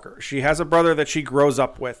Skywalker. She has a brother that she grows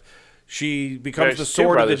up with. She becomes the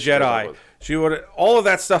sword of the Jedi. All of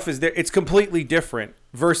that stuff is there. It's completely different.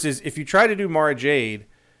 Versus if you try to do Mara Jade,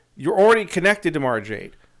 you're already connected to Mara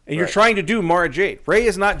Jade, and you're trying to do Mara Jade. Rey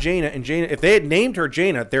is not Jaina, and Jaina. If they had named her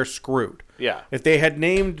Jaina, they're screwed. Yeah. If they had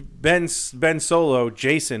named Ben Solo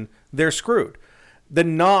Jason, they're screwed.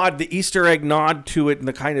 The Easter egg nod to it and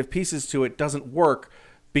the kind of pieces to it doesn't work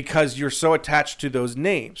because you're so attached to those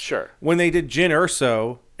names. Sure. When they did Jyn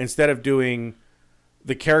Erso, instead of doing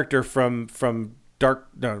the character from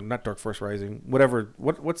not Dark Force Rising, whatever.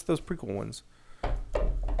 What's those prequel ones?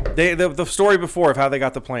 The story before of how they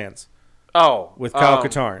got the plans. Oh, with Kyle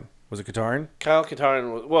Katarn. Was it Katarn? Kyle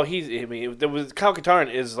Katarn. Well, Kyle Katarn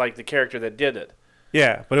is like the character that did it.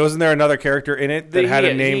 Yeah, but wasn't there another character in it that had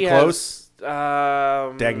a name close?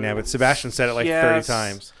 Dagnabbit. Sebastian said it like 30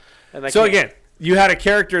 times. So again, you had a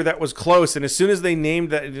character that was close, and as soon as they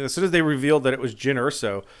revealed that it was Jyn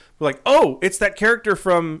Erso, we're like, oh, it's that character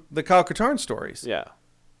from the Kyle Katarn stories. Yeah.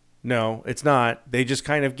 No, it's not. They just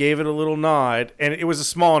kind of gave it a little nod, and it was a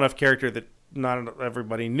small enough character that not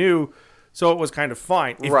everybody knew, so it was kind of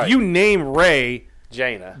fine. If you name Rey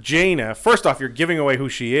Jaina, first off, you're giving away who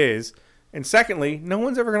she is, and secondly, no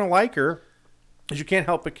one's ever going to like her because you can't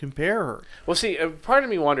help but compare her. Well, see, part of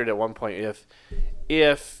me wondered at one point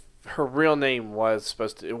if her real name was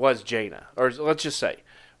Jaina, or let's just say,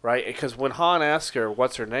 right? Because when Han asks her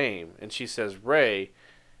what's her name, and she says Rey,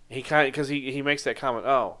 he makes that comment,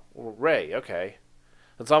 oh, well, Rey, okay.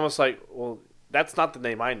 It's almost like, well, that's not the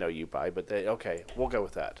name I know you by, but okay, we'll go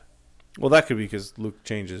with that. Well, that could be because Luke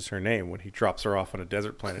changes her name when he drops her off on a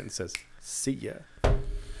desert planet and says, "See ya."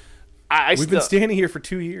 We've been standing here for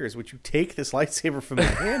 2 years. Would you take this lightsaber from my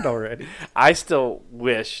hand already? I still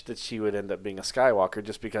wish that she would end up being a Skywalker,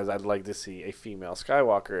 just because I'd like to see a female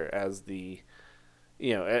Skywalker as the,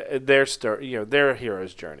 their story, their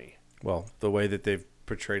hero's journey. Well, the way that they've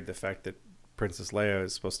portrayed the fact that Princess Leia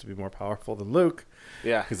is supposed to be more powerful than Luke,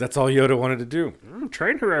 Yeah. because that's all Yoda wanted to do.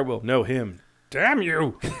 Train her, I will. No, him. Damn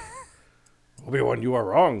you, Obi-Wan! You are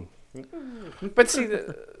wrong. But see,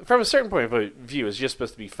 from a certain point of view, it's just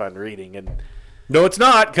supposed to be fun reading, and No, it's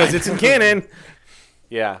not, because it's in canon.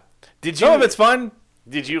 yeah. Did you? Some of it's fun.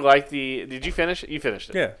 Did you like the? Did you finish it? You finished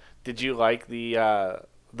it. Yeah. Did you like the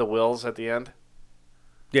wills at the end?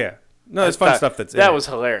 Yeah. No, there's fun stuff that's in that it. was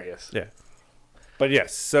hilarious. Yeah. But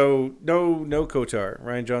yes, so no KOTOR.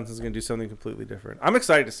 Ryan Johnson's going to do something completely different. I'm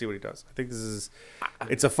excited to see what he does. I think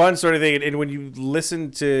it's a fun sort of thing. And when you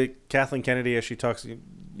listen to Kathleen Kennedy as she talks,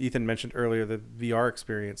 Ethan mentioned earlier the VR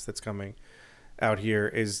experience that's coming out here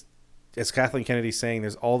is, as Kathleen Kennedy's saying,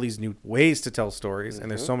 there's all these new ways to tell stories,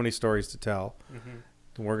 and there's so many stories to tell.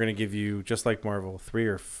 And we're going to give you, just like Marvel, 3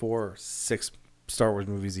 or 4 or 6 Star Wars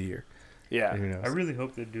movies a year. Yeah. And who knows? I really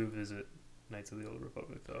hope they do visit Knights of the Old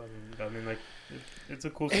Republic, though. I mean, like, it's a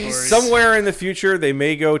cool story. Somewhere in the future, they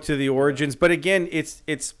may go to the origins, but again, it's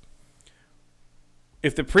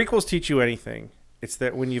if the prequels teach you anything, it's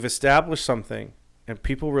that when you've established something and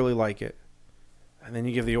people really like it, and then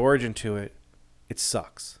you give the origin to it, it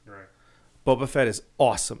sucks. Right. Boba Fett is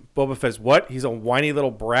awesome. Boba Fett's what? He's a whiny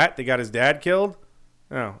little brat that got his dad killed?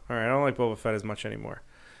 Oh, all right. I don't like Boba Fett as much anymore.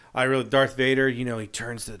 Darth Vader, he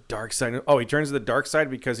turns to the dark side. Oh, he turns to the dark side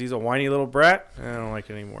because he's a whiny little brat? I don't like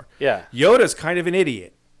it anymore. Yeah. Yoda's kind of an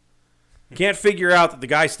idiot. Can't figure out that the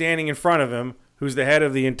guy standing in front of him, who's the head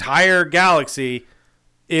of the entire galaxy,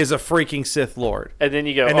 is a freaking Sith Lord. And then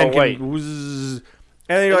you go, And oh then wait. And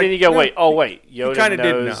Then you go, wait, Yoda kinda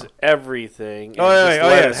did knows know. everything. Oh, and yeah, just oh,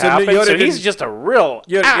 let yeah. it So happen. Yoda So he's didn't- just a real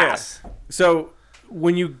ass. Yeah. So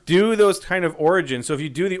when you do those kind of origins, so if you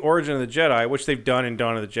do the origin of the Jedi, which they've done in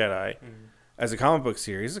Dawn of the Jedi, as a comic book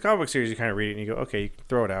series, you kind of read it and you go, okay, you can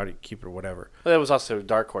throw it out, you can keep it or whatever. Well, that was also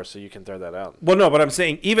Dark Horse, so you can throw that out. Well, no, but I'm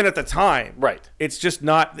saying even at the time, Right. It's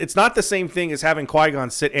not the same thing as having Qui-Gon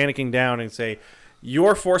sit Anakin down and say,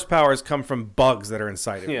 your force powers come from bugs that are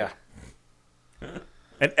inside of you. Yeah.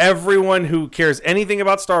 And everyone who cares anything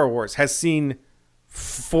about Star Wars has seen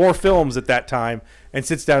 4 films at that time and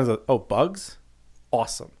sits down and goes, oh, bugs?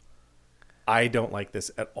 Awesome. I don't like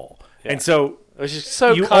this at all. Yeah. And so Which is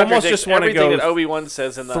so you almost just want to everything go that Obi-Wan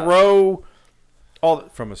says in the... throw all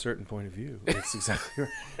from a certain point of view. It's exactly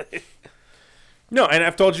right. No, and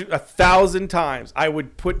I've told you 1,000 times, I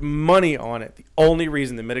would put money on it. The only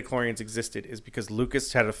reason the midichlorians existed is because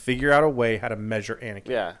Lucas had to figure out a way how to measure Anakin.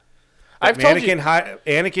 Yeah. I've told you...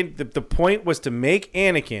 Anakin. The point was to make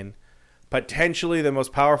Anakin potentially the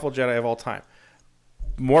most powerful Jedi of all time.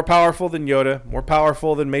 More powerful than Yoda, more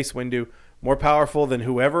powerful than Mace Windu, more powerful than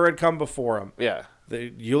whoever had come before him. Yeah.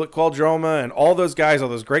 The Ulic Qualdroma and all those guys, all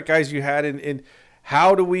those great guys you had in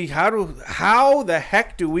how the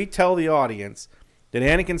heck do we tell the audience that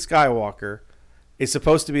Anakin Skywalker is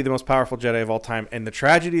supposed to be the most powerful Jedi of all time, and the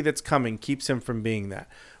tragedy that's coming keeps him from being that?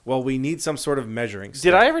 Well, we need some sort of measuring stick.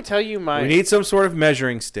 Did I ever tell you We need some sort of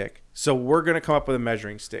measuring stick. So we're going to come up with a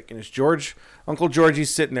measuring stick. And it's Uncle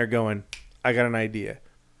Georgie's sitting there going, I got an idea.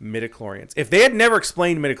 Midichlorians. If they had never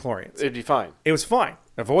explained midichlorians, It'd be fine. it was fine.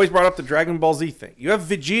 I've always brought up the Dragon Ball Z thing. You have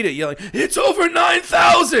Vegeta yelling, it's over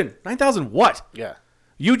 9,000! 9,000 what? Yeah.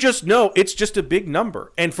 You just know it's just a big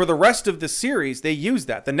number. And for the rest of the series, they use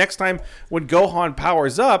that. The next time when Gohan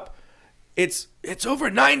powers up, it's over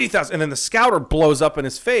 90,000. And then the scouter blows up in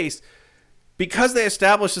his face because they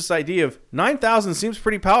established this idea of 9,000 seems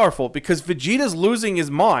pretty powerful because Vegeta's losing his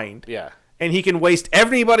mind. Yeah. And he can waste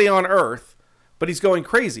everybody on Earth, but he's going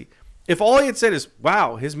crazy. If all he had said is,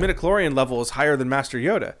 wow, his midichlorian level is higher than Master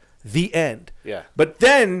Yoda, the end. Yeah. But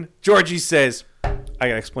then Georgie says, I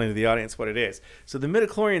got to explain to the audience what it is. So the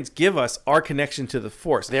midichlorians give us our connection to the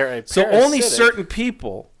Force. They're so only parasitic. certain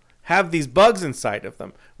people have these bugs inside of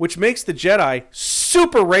them, which makes the Jedi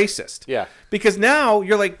super racist. Yeah. Because now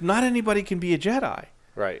you're like, not anybody can be a Jedi.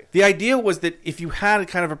 Right. The idea was that if you had a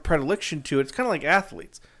kind of a predilection to it, it's kind of like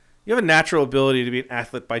athletes. You have a natural ability to be an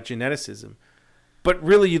athlete by geneticism. But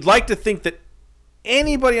really, you'd like to think that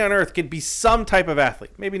anybody on Earth can be some type of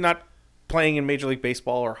athlete. Maybe not playing in Major League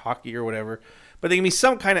Baseball or hockey or whatever, but they can be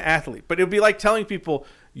some kind of athlete. But it would be like telling people,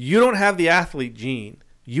 you don't have the athlete gene.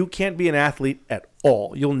 you can't be an athlete at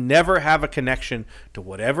all. You'll never have a connection to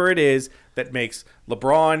whatever it is that makes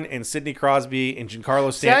LeBron and Sidney Crosby and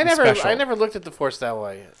Giancarlo Stanton special. I never looked at the Force that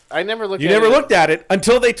way. I never looked. You at never it. looked at it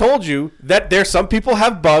until they told you that there's some people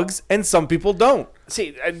have bugs and some people don't.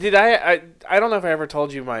 See, did I don't know if I ever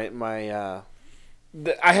told you my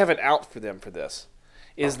I have an out for them for this.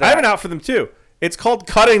 Is that I have an out for them too. It's called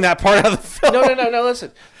cutting that part out of the film. No.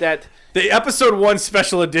 Listen, that The episode 1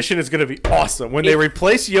 special edition is going to be awesome. When they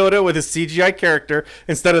replace Yoda with a CGI character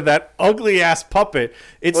instead of that ugly ass puppet.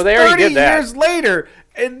 It's Well, they already 30 did that. years later,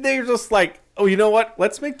 and they're just like, oh, you know what?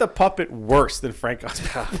 Let's make the puppet worse than Frank Oz's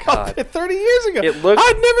puppet 30 years ago. It looked-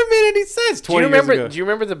 I'd never made any sense 20 years ago. Do you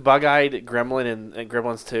remember the bug-eyed gremlin in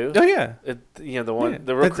Gremlins 2? Oh, yeah. The one, Yeah.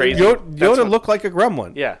 the real That's- crazy. Yoda that's what- looked like a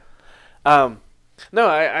gremlin. Yeah. No,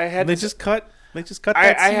 I had. They this- just cut that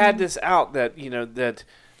I scene. had this out that that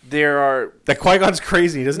there are That Qui-Gon's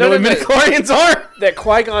crazy. He doesn't No, know no, what no. midichlorians are. that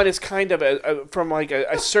Qui-Gon is kind of from like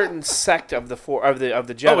a certain sect of the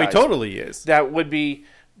Jedi. Oh, he totally is. That would be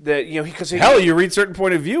that because Hell, you read certain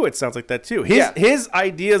point of view, it sounds like that too. Yeah. His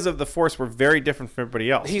ideas of the Force were very different from everybody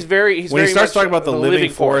else. he's when when very he starts much talking about the living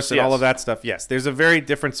force and yes. all of that stuff, yes, there's a very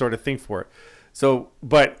different sort of thing for it. So,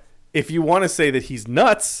 but if you want to say that he's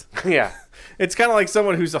nuts, Yeah. it's kind of like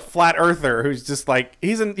someone who's a flat earther who's just like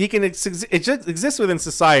he can exist within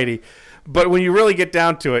society, but when you really get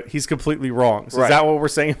down to it, he's completely wrong. So Right. is that what we're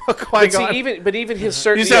saying about But Qui-Gon? see, even his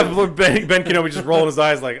certain you just have Ben Kenobi just rolling his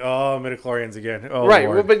eyes like, oh, midichlorians again. Oh, right.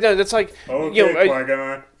 Lord. Well, but no, that's like Okay,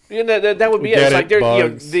 Qui-Gon. that would be it. Get It's like it, they're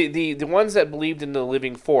bugs. the ones that believed in the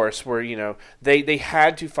living force were they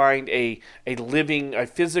had to find a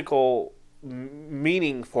physical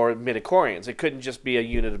meaning for midichlorians. It couldn't just be a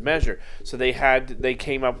unit of measure. So they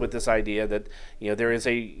came up with this idea that there is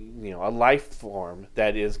a life form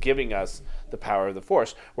that is giving us the power of the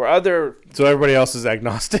force. Where other So everybody else is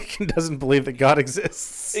agnostic and doesn't believe that God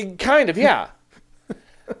exists. kind of yeah.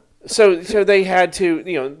 So they had to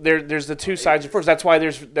there's the two sides of force. That's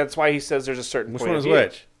why he says there's a certain Which point one of is view.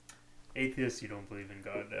 which? Atheist, you don't believe in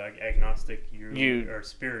God. Agnostic, you You- are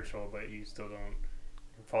spiritual, but you still don't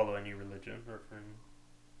follow any religion or friend.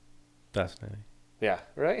 Fascinating. Yeah,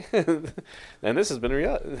 right. And this has been a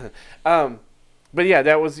reality. But yeah,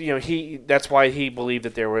 that was that's why he believed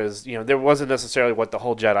that there was there wasn't necessarily what the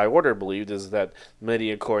whole Jedi Order believed, is that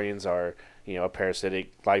midichlorians are a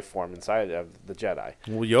parasitic life form inside of the Jedi.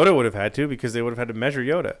 Well, Yoda would have had to because they would have had to measure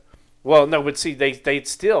Yoda. Well, no, but see, they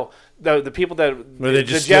still the people that Or they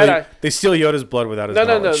just the Jedi. they steal Yoda's blood without his No,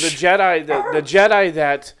 knowledge. the Jedi the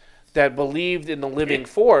Jedi that believed in the living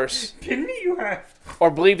force, Didn't you have?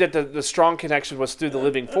 or believed that the strong connection was through the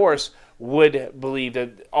living force, would believe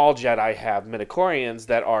that all Jedi have midichlorians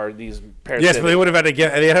that are these parasitic. Yes, but they would have had to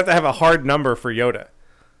they'd have to have a hard number for Yoda.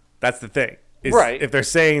 That's the thing. Right. If they're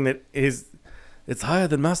saying that it's higher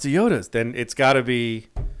than Master Yoda's, then it's got to be.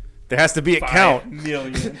 There has to be a count 5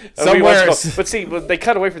 million. somewhere. But see, they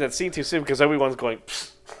cut away from that scene too soon because Obi-Wan's going,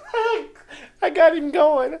 I got him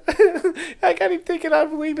going. I got him thinking I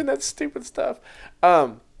believe in that stupid stuff.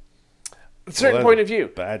 Certain point of view.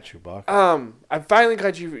 Bad Chewbacca. I'm finally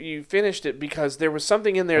glad you finished it because there was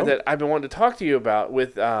something in there that I've been wanting to talk to you about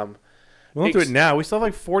with. We won't do it now. We still have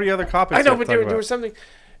like 40 other copies. I know, to but talk there about. was something.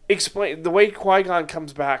 Explain the way Qui-Gon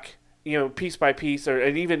comes back, piece by piece,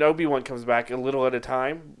 and even Obi-Wan comes back a little at a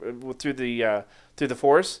time through the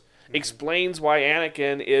Force. Mm-hmm. Explains why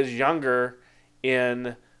Anakin is younger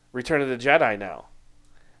in Return of the Jedi now,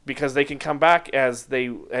 because they can come back as they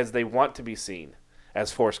want to be seen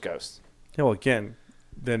as Force ghosts. Yeah, well, again,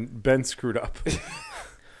 then Ben screwed up.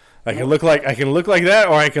 I can look like that,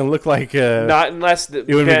 or I can look like Not unless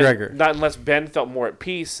Ewan McGregor. Not unless Ben felt more at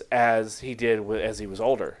peace as he did as he was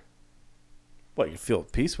older. Well, you feel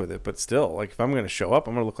at peace with it, but still, like if I'm going to show up,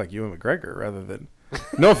 I'm going to look like Ewan McGregor rather than.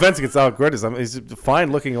 No offense against Alec Guinness, he's a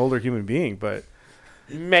fine-looking older human being, but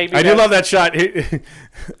Maybe I do love that shot.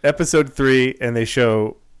 Episode 3, and they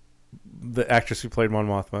show the actress who played Mon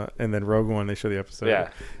Mothma, and then Rogue One. They show the episode, Yeah.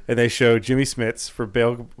 and they show Jimmy Smits for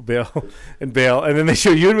Bale, and then they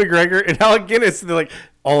show Ewan McGregor and Alec Guinness. And they're like,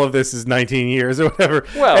 all of this is 19 years or whatever.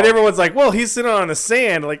 Well- and everyone's like, well, he's sitting on the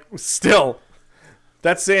sand. Like, still,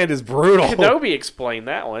 that sand is brutal. Kenobi explained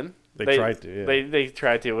that one. They tried to, yeah. They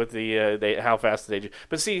tried to with the how fast they do.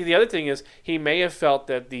 But see, the other thing is he may have felt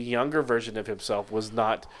that the younger version of himself was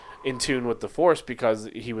not in tune with the Force because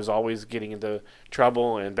he was always getting into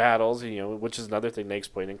trouble and battles, which is another thing they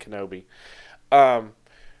explain in Kenobi.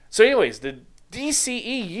 So, anyways, the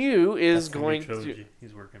DCEU is That's the new going trilogy to.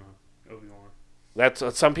 he's working on. Obi-Wan.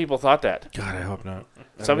 That's some people thought that. God, I hope not.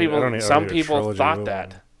 Some I don't people need a thought trilogy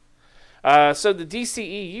that. So the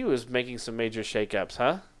DCEU is making some major shakeups,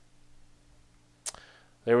 huh?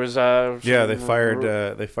 There was They fired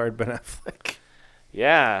Ben Affleck.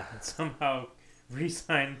 Yeah. Somehow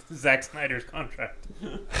re-signed Zack Snyder's contract.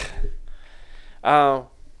 A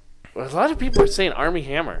lot of people are saying Army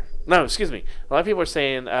Hammer. No, excuse me. A lot of people are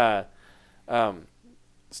saying It's not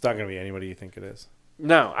going to be anybody you think it is.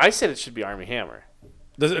 no. I said it should be Army Hammer.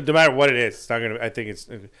 No matter what it is, it's not going to. I think it's.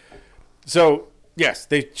 So yes,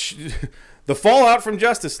 the fallout from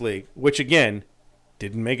Justice League, which again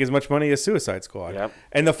didn't make as much money as Suicide Squad. Yep.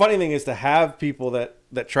 And the funny thing is to have people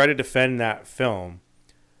that try to defend that film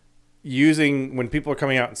using when people are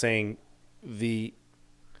coming out and saying the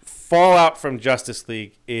fallout from Justice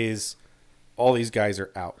League is all these guys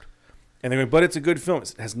are out. And they're going, but it's a good film.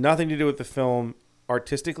 It has nothing to do with the film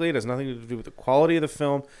artistically. It has nothing to do with the quality of the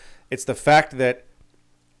film. It's the fact that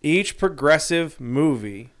each progressive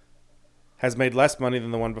movie has made less money than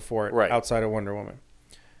the one before it, Right. outside of Wonder Woman.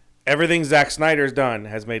 Everything Zack Snyder's done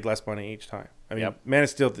has made less money each time. I mean, Yep. Man of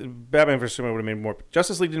Steel, Batman vs. Superman would have made more.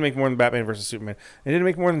 Justice League didn't make more than Batman vs. Superman. It didn't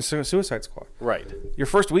make more than Suicide Squad. Right. Your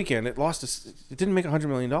first weekend, it didn't make $100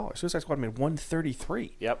 million. Suicide Squad made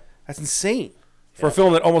 $133. Yep. That's insane for a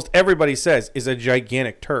film that almost everybody says is a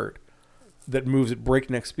gigantic turd that moves at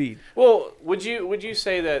breakneck speed. Well, would you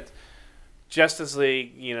say that Justice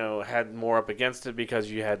League, had more up against it because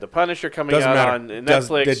you had the Punisher coming Doesn't out matter. on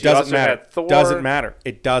Netflix? It You doesn't also matter. had Thor. Doesn't matter.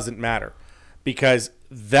 It doesn't matter because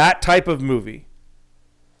that type of movie,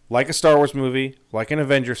 like a Star Wars movie, like an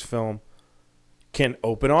Avengers film, can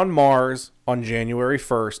open on Mars on January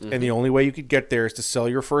 1st, and the only way you could get there is to sell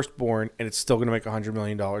your firstborn, and it's still going to make $100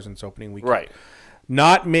 million in its opening weekend. Right.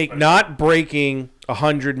 Not breaking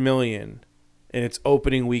 $100 million in its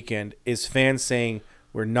opening weekend is fans saying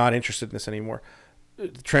we're not interested in this anymore.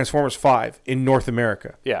 Transformers 5 in North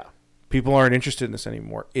America. Yeah. People aren't interested in this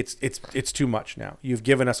anymore. It's too much now. You've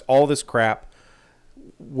given us all this crap.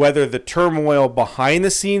 Whether the turmoil behind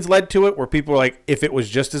the scenes led to it, where people are like, if it was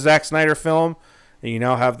just a Zack Snyder film, and you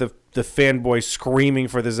now have the fanboys screaming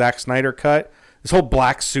for the Zack Snyder cut. This whole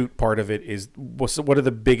black suit part of it is one of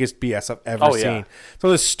the biggest BS I've ever seen. Yeah. Some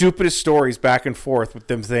of the stupidest stories back and forth with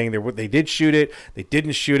them saying they did shoot it, they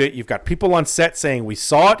didn't shoot it. You've got people on set saying we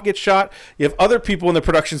saw it get shot. You have other people in the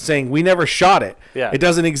production saying we never shot it. Yeah. It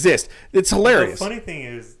doesn't exist. It's hilarious. The funny thing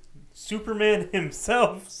is, Superman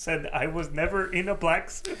himself said, I was never in a black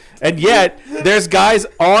suit. And yet, there's guys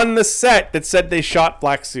on the set that said they shot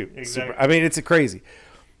black suit. Exactly. I mean, it's crazy.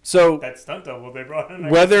 So That stunt double they brought in.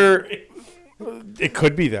 whether it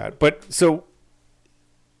could be that, but so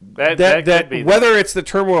That could be whether it's the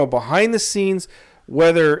turmoil behind the scenes,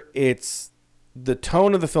 whether it's the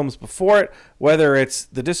tone of the films before it, whether it's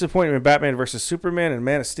the disappointment in Batman versus Superman and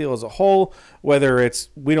Man of Steel as a whole, whether it's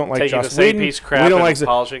we don't like Taking Joss the same Whedon, piece of crap we don't and like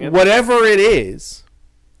polishing it. whatever it is,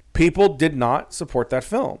 people did not support that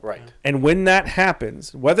film. Right. And when that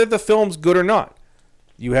happens, whether the film's good or not,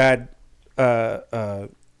 you had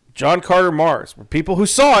John Carter Mars, where people who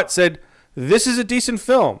saw it said, this is a decent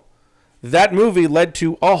film. That movie led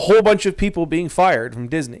to a whole bunch of people being fired from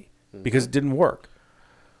Disney because it didn't work.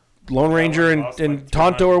 Lone Ranger one and, lost and like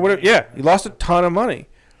Tonto or whatever. $200 Yeah, you lost a ton of money.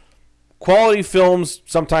 Quality films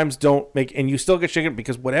sometimes don't make, and you still get shaken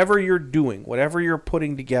because whatever you're doing, whatever you're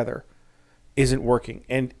putting together isn't working.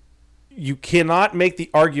 And you cannot make the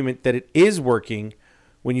argument that it is working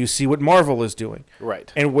when you see what Marvel is doing.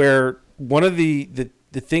 Right. And where one of the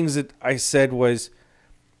things that I said was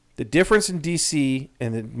the difference in DC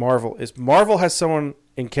and in Marvel is Marvel has someone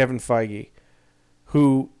in Kevin Feige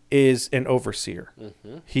who is an overseer.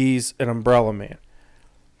 Mm-hmm. He's an umbrella man.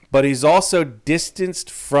 But he's also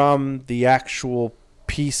distanced from the actual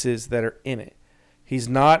pieces that are in it. He's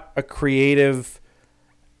not a creative.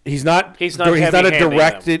 He's not a heavy-handing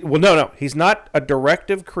directed. Well, no. He's not a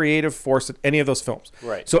directive creative force at any of those films.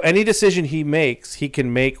 Right. So any decision he makes, he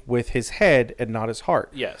can make with his head and not his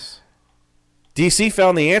heart. Yes. DC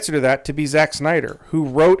found the answer to that to be Zack Snyder, who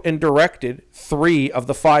wrote and directed 3 of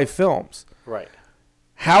the 5 films. Right.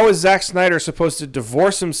 How is Zack Snyder supposed to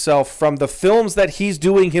divorce himself from the films that he's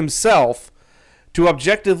doing himself to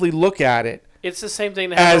objectively look at it It's the same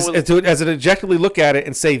thing that happened with... as an objectively look at it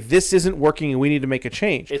and say this isn't working and we need to make a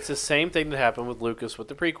change? It's the same thing that happened with Lucas with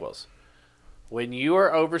the prequels. When you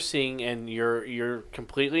are overseeing and you're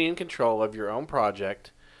completely in control of your own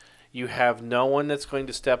project, you have no one that's going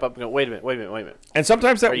to step up and go, wait a minute. And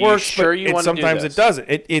sometimes that Are you works, sure but you wanna do sometimes this? it doesn't.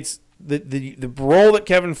 It's the role that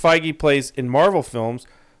Kevin Feige plays in Marvel films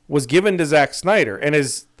was given to Zack Snyder, and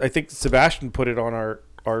as I think Sebastian put it on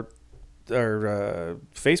our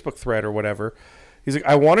Facebook thread or whatever, He's like,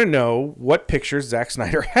 I want to know what pictures Zack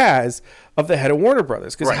Snyder has of the head of Warner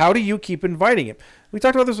Brothers, because Right. how do you keep inviting him? We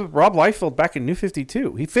talked about this with Rob Liefeld back in New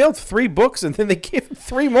 52. He failed 3 books, and then they gave him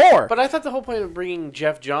 3 more. But I thought the whole point of bringing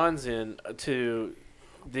Jeff Johns in to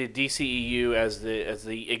the DCEU as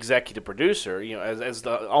the executive producer, as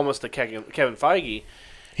the almost the Kevin Feige.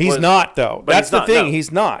 He's not, though. But That's he's the not, thing. no.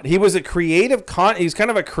 He's not. He was a creative he's kind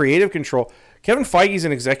of a creative control. Kevin Feige's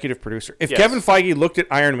an executive producer. If Yes. Kevin Feige looked at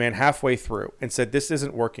Iron Man halfway through and said this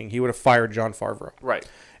isn't working, he would have fired Jon Favreau. Right.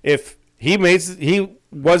 If he was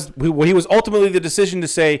ultimately the decision to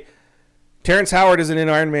say Terrence Howard isn't in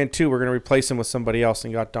Iron Man 2, we're going to replace him with somebody else,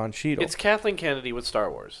 and got Don Cheadle. It's Kathleen Kennedy with Star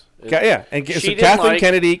Wars. Yeah, and She so didn't Kathleen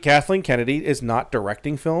Kennedy is not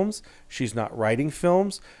directing films. She's not writing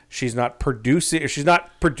films. She's not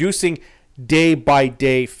producing day by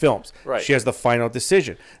day films. Right. She has the final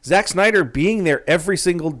decision. Zack Snyder being there every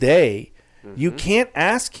single day, you can't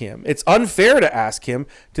ask him. It's unfair to ask him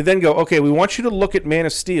to then go, okay, we want you to look at Man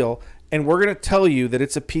of Steel, and we're going to tell you that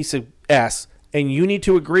it's a piece of S, and you need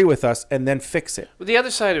to agree with us and then fix it. But the other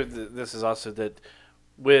side of this is also that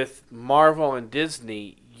with Marvel and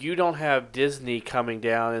Disney, you don't have Disney coming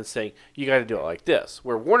down and saying, you got to do it like this.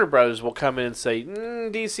 Where Warner Brothers will come in and say,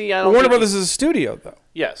 DC, I don't Warner think Brothers is a studio, though.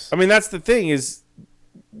 Yes. I mean, that's the thing is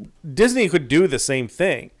Disney could do the same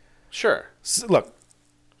thing. Sure. Look,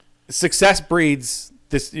 success breeds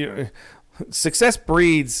this. Success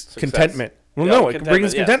breeds contentment. Well, Yeah, no, it contentment,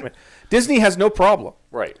 brings yes. contentment. Disney has no problem.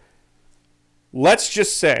 Right. Let's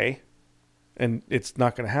just say, and it's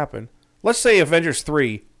not going to happen. Let's say Avengers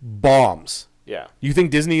 3 bombs. Yeah. You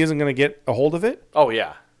think Disney isn't going to get a hold of it? Oh,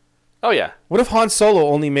 yeah. Oh, yeah. What if Han Solo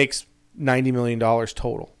only makes $90 million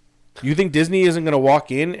total? You think Disney isn't going to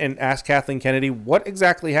walk in and ask Kathleen Kennedy what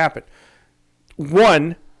exactly happened?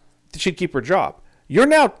 One, she'd keep her job. You're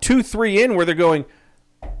now 2-3 in where they're going,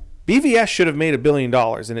 BVS should have made $1 billion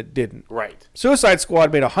and it didn't. Right. Suicide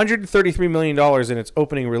Squad made $133 million in its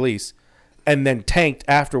opening release and then tanked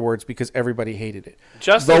afterwards because everybody hated it.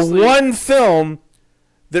 Justice The League- one film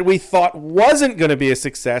that we thought wasn't going to be a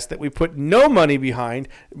success, that we put no money behind,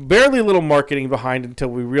 barely little marketing behind until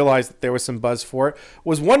we realized that there was some buzz for it,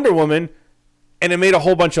 was Wonder Woman, and it made a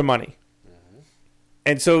whole bunch of money.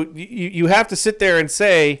 And so you have to sit there and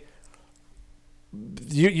say,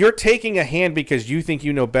 you're taking a hand because you think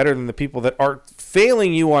you know better than the people that are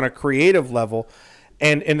failing you on a creative level,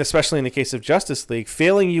 and especially in the case of Justice League,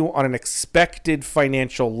 failing you on an expected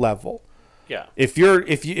financial level. Yeah. If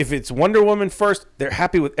it's Wonder Woman first, they're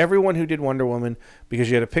happy with everyone who did Wonder Woman because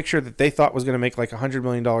you had a picture that they thought was going to make like $100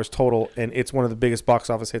 million total, and it's one of the biggest box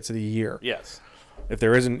office hits of the year. Yes. If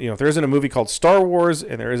there isn't a movie called Star Wars,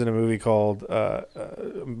 and there isn't a movie called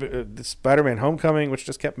Spider-Man: Homecoming, which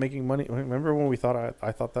just kept making money. Remember when we thought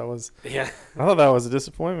I thought that was Yeah. I thought that was a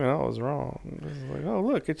disappointment. I was wrong. It was like, oh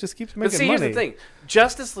look, it just keeps making But see, money. here's the thing.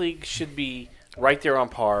 Justice League should be right there on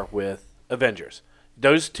par with Avengers.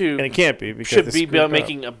 Those two And it can't be because should they be screwed up.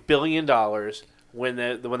 making $1 billion when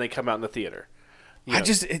they come out in the theater. You know,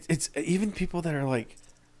 It's even people that are like,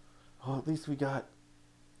 oh, at least we got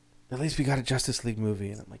a Justice League movie,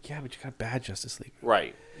 and I'm like, yeah, but you got a bad Justice League movie.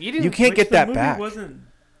 right. You didn't. You can't get the that movie back. Wasn't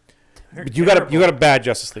But you got a bad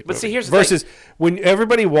Justice League But movie. see, here's the versus when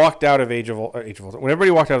everybody walked out of Age of Ultron, when everybody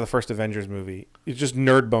walked out of the first Avengers movie, it's just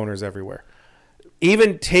nerd boners everywhere.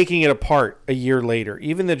 Even taking it apart a year later,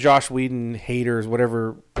 even the Joss Whedon haters,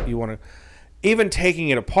 whatever you want to, even taking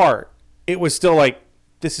it apart, it was still like,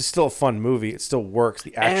 this is still a fun movie. It still works.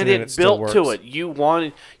 The action and in it it still built works. to it.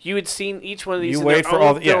 You had seen each one of these. You in wait their for own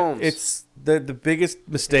all the films. it's the biggest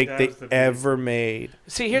mistake that they was the biggest- ever made.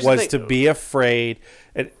 See, here's the was thing. to be afraid.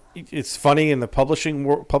 And it's funny in the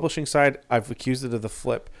publishing side. I've accused it of the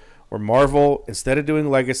flip, where Marvel, instead of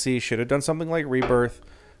doing Legacy, should have done something like Rebirth,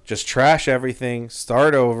 just trash everything,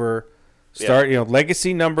 start over,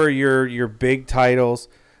 Legacy number your big titles,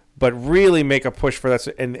 but really make a push for that.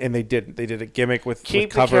 And they didn't. They did a gimmick with Keep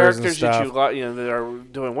the covers and characters stuff. that you like, that are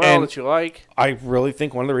doing well, And that you like. I really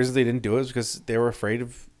think one of the reasons they didn't do it is because they were afraid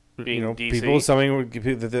of Being DC. people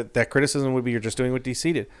that criticism would be you're just doing what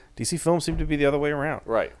DC did. DC films seem to be the other way around,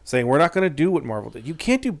 Right. saying we're not going to do what Marvel did. You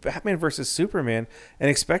can't do Batman versus Superman and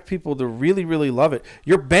expect people to really, really love it.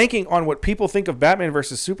 You're banking on what people think of Batman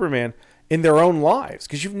versus Superman in their own lives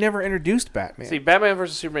because you've never introduced Batman. See, Batman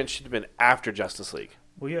versus Superman should have been after Justice League.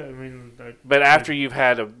 Well, yeah, I mean, But after you've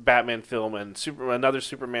had a Batman film and another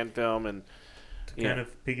Superman film, and kind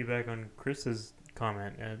of piggyback on Chris's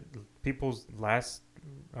comment, and people's last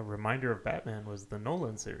reminder of Batman was the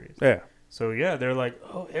Nolan series. Yeah. So yeah, they're like,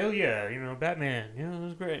 oh hell yeah, Batman, it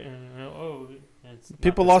was great, and It's not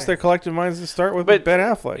People the lost same. their collective minds to start with But- Ben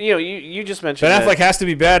Affleck. You know, you just mentioned Ben Affleck that- has to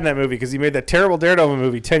be bad in that movie because he made that terrible Daredevil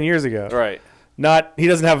movie 10 years ago. right. He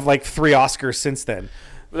doesn't have like 3 Oscars since then.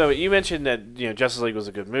 No, but you mentioned that Justice League was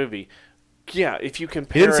a good movie. Yeah, if you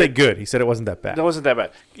compare, He didn't say it- good. He said it wasn't that bad. That wasn't that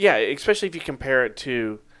bad. Yeah, especially if you compare it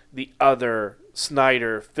to the other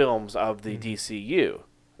Snyder films of the DCU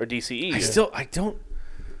or DCE. I don't.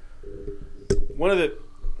 One of the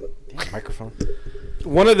microphone.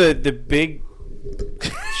 One of the big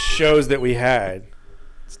shows that we had.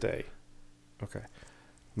 Stay. Okay.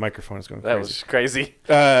 Microphone is going that crazy. was crazy.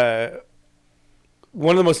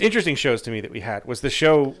 One of the most interesting shows to me that we had was the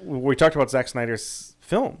show where we talked about Zack Snyder's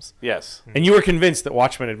films. Yes. And you were convinced that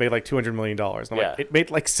Watchmen had made like $200 million. And I'm Yeah. like, it made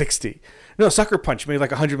like 60. No, Sucker Punch made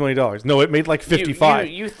like $100 million. No, it made like 55.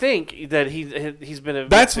 You think that he's been a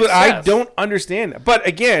That's big what I success. don't understand. But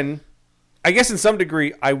again, I guess in some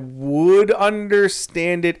degree, I would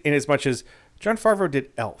understand it in as much as Jon Favreau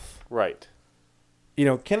did Elf. Right.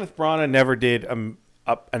 Kenneth Branagh never did an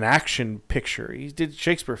action picture. He did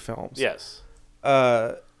Shakespeare films. Yes.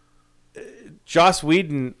 Joss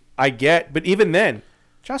Whedon, I get, but even then,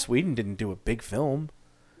 Joss Whedon didn't do a big film.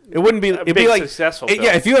 It wouldn't be. It'd big be like successful Yeah,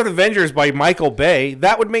 film. if you have Avengers by Michael Bay,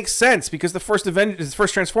 that would make sense because his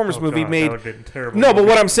first Transformers movie God, made. that would've been terrible. No, but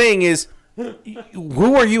what I'm saying is,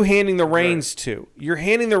 who are you handing the reins to? You're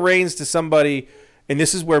handing the reins to somebody, and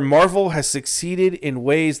this is where Marvel has succeeded in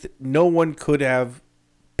ways that no one could have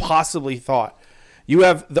possibly thought. You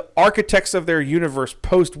have the architects of their universe,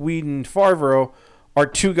 post Whedon, Favreau, are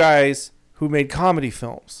 2 guys who made comedy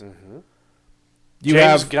films. You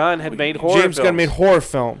James have Gunn had made horror James Gunn films. made horror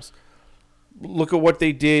films. Look at what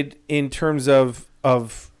they did in terms of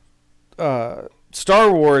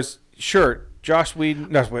Star Wars. Sure,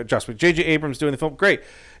 J.J. Abrams doing the film, great.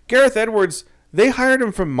 Gareth Edwards, they hired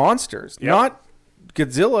him from Monsters, not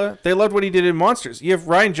Godzilla. They loved what he did in Monsters. You have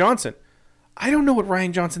Ryan Johnson. I don't know what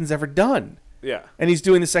Ryan Johnson's ever done. Yeah. And he's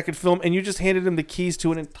doing the second film, and you just handed him the keys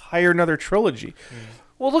to an entire another trilogy.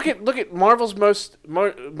 Well, look at Marvel's most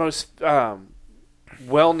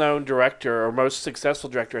well-known director or most successful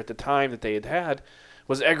director at the time that they had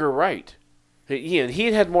was Edgar Wright. He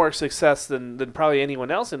had more success than probably anyone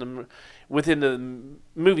else within the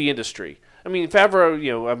movie industry. I mean,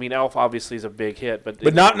 Favreau, Elf obviously is a big hit, but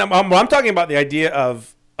I'm talking about the idea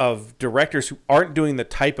of directors who aren't doing the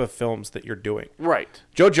type of films that you're doing. right.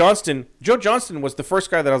 Joe Johnston was the first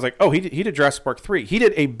guy that I was like, oh, he did Jurassic Park 3. He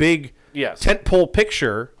did a big Yes. tentpole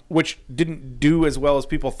picture, which didn't do as well as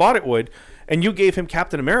people thought it would, and you gave him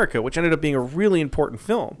Captain America, which ended up being a really important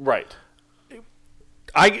film. Right.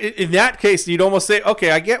 In that case, you'd almost say,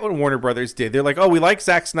 okay, I get what Warner Brothers did. They're like, oh, we like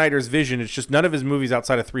Zack Snyder's vision. It's just none of his movies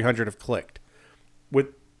outside of 300 have clicked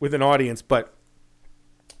with an audience, but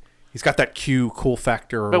he's got that cool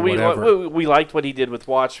factor or But whatever. we liked what he did with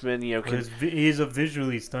Watchmen. He's a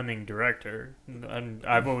visually stunning director. And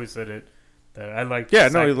I've always said it that I like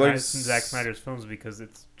Zack Snyder's films because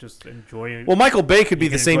it's just enjoying. Well, Michael Bay could be You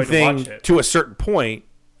the can same enjoy to watch thing it. to a certain point.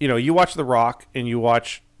 You watch The Rock and you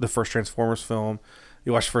watch the first Transformers film,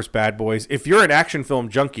 you watch the first Bad Boys. If you're an action film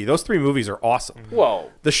junkie, those 3 movies are awesome. Whoa.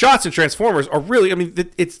 The shots in Transformers are really,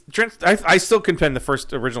 I still contend the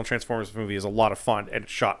first original Transformers movie is a lot of fun and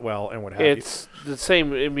shot well and what have you. It's the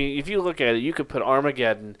same. I mean, if you look at it, you could put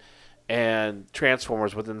Armageddon and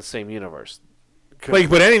Transformers within the same universe. Well, you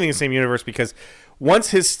can put anything in the same universe because once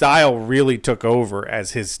his style really took over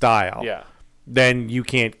as his style, Yeah. then you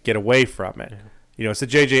can't get away from it. It's the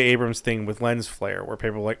J.J. Abrams thing with lens flare, where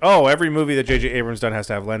people are like, "Oh, every movie that J.J. Abrams done has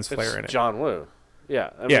to have lens flare in it." John Woo.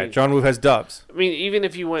 Yeah. I mean, John Woo has doves. I mean, even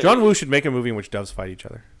if you went John Woo should make a movie in which doves fight each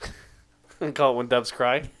other. and call it When Doves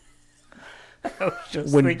Cry.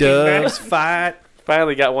 When doves fight.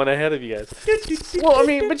 Finally got one ahead of you guys. Well, I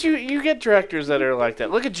mean, but you get directors that are like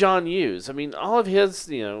that. Look at John Hughes. I mean, all of his,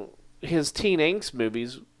 his teen angst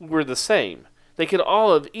movies were the same. They could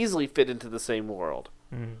all have easily fit into the same world.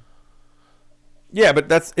 Yeah,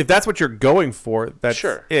 but if that's what you're going for, that's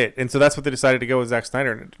Sure. it. And so that's what they decided to go with Zack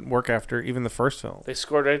Snyder, and it didn't work after even the first film. They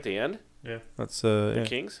scored right at the end. Yeah, That's The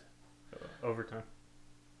Kings. overtime.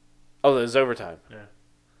 Oh, it was overtime Yeah.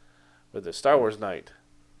 with the Star Wars night.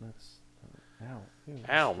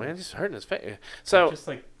 Ow, man, just hurting his face. So, Just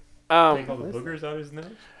like take all the um, boogers out of his nose.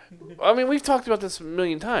 I mean, we've talked about this a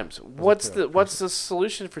million times. What's the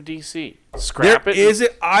solution for DC? Scrap There it. is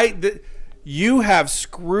it. You have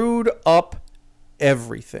screwed up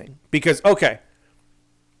everything because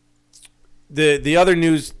the other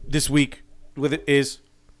news this week with it is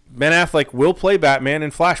Ben Affleck will play Batman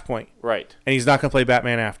in Flashpoint, Right. and he's not going to play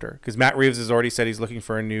Batman after because Matt Reeves has already said he's looking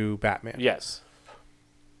for a new Batman. Yes.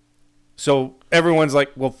 So everyone's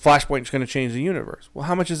like, well, Flashpoint's going to change the universe. Well,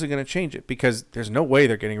 how much is it going to change it? Because there's no way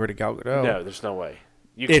they're getting rid of Gal Gadot. No, there's no way.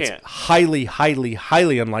 It's can't. highly, highly,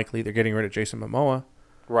 highly unlikely they're getting rid of Jason Momoa.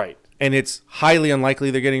 Right. And it's highly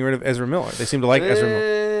unlikely they're getting rid of Ezra Miller. They seem to like Ezra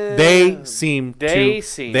Miller. They seem, and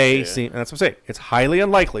that's what I'm saying. It's highly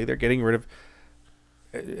unlikely they're getting rid of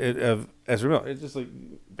Ezra Miller. It's just like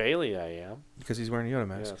Bailey, I am. because he's wearing a Yoda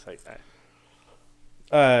mask. Yeah, it's like that.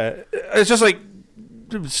 It's just like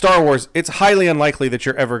Star Wars. It's highly unlikely that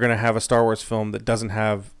you're ever going to have a Star Wars film that doesn't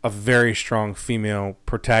have a very strong female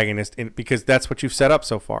protagonist in it, because that's what you've set up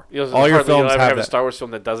so far. All your films have a Star Wars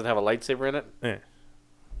film that doesn't have a lightsaber in it. Yeah.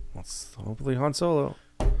 Let's hopefully Han Solo.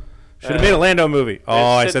 Should have made a Lando movie. Oh,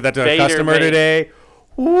 I said that to a customer today.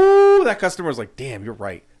 Ooh, that customer was like, "Damn, you're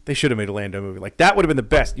right. They should have made a Lando movie. Like that would have been the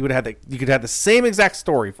best. You would have had you could have the same exact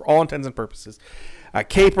story for all intents and purposes.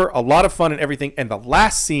 Caper, a lot of fun and everything. And the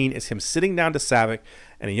last scene is him sitting down to Savik,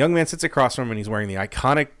 and a young man sits across from him, and he's wearing the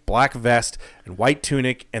iconic black vest and white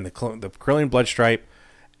tunic and the Corellian blood stripe.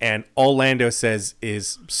 And all Lando says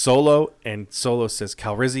is Solo, and Solo says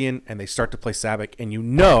Calrissian, and they start to play Savik, and you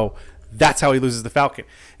know that's how he loses the Falcon.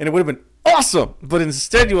 And it would have been awesome, but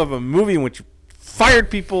instead you have a movie in which you fired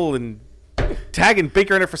people and tagging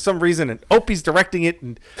Baker in it for some reason, and Opie's directing it,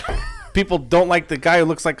 and people don't like the guy who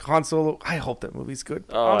looks like Han Solo. I hope that movie's good.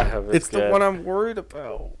 Oh, I hope it's the one I'm worried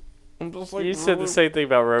about. I'm just like, you said the same thing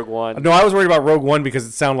about Rogue One. No, I was worried about Rogue One because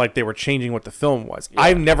it sounded like they were changing what the film was. Yeah.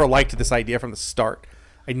 I've never liked this idea from the start.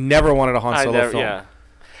 I never wanted a Han Solo film. Yeah.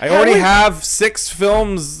 I already have 6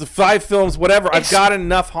 films, 5 films, whatever. I've got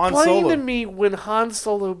enough Han Solo. Explain to me when Han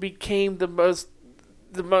Solo became the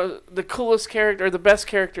coolest character, or the best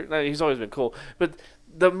character. No, he's always been cool, but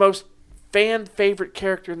the most fan favorite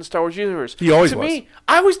character in the Star Wars universe. He always was. To me,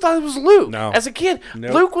 I always thought it was Luke. No. As a kid,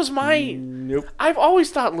 nope. Luke was mine. Nope. I've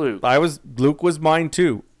always thought Luke. Luke was mine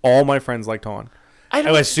too. All my friends liked Han.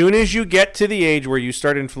 As soon as you get to the age where you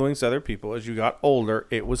start influencing other people, as you got older,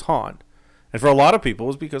 it was Han. And for a lot of people, it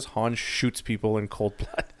was because Han shoots people in cold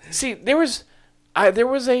blood. See, I had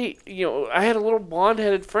a little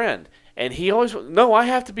blonde-headed friend, and he always, no, I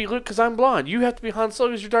have to be Luke because I'm blonde. You have to be Han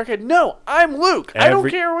Solo because you're dark-headed. No, I'm Luke. I don't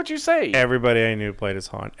care what you say. Everybody I knew played as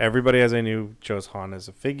Han. Everybody as I knew chose Han as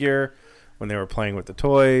a figure when they were playing with the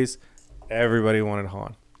toys. Everybody wanted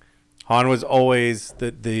Han. Han was always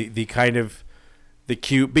the kind of the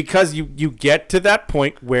cute, because you get to that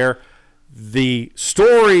point where the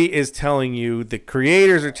story is telling you, the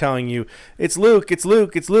creators are telling you, it's Luke,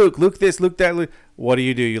 Luke this, Luke that, Luke. What do?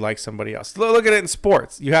 You like somebody else. Look at it in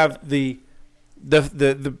sports. You have the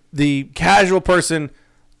casual person,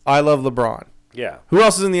 I love LeBron. Yeah. Who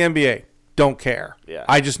else is in the NBA? Don't care. Yeah.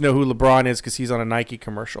 I just know who LeBron is because he's on a Nike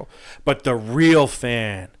commercial. But the real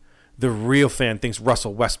fan thinks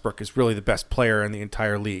Russell Westbrook is really the best player in the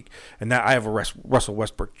entire league. And that I have a Russell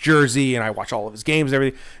Westbrook jersey, and I watch all of his games and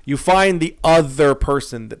everything. You find the other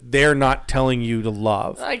person that they're not telling you to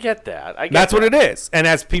love. I get that. That's what it is. And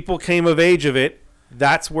as people came of age of it,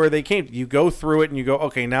 that's where they came. You go through it and you go,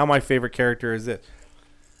 okay, now my favorite character is this.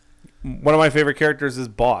 One of my favorite characters is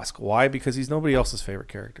Bosk. Why? Because he's nobody else's favorite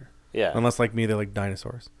character. Yeah. Unless, like me, they like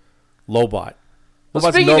dinosaurs. Lobot. Well,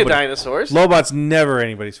 speaking of dinosaurs, Lobot's never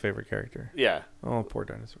anybody's favorite character. Yeah. Oh, poor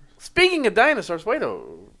dinosaurs. Speaking of dinosaurs,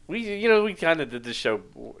 we kind of did this show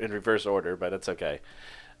in reverse order, but it's okay.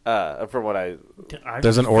 From what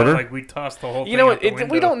there's an order. Like we tossed the whole. You know what?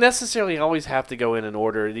 We don't necessarily always have to go in an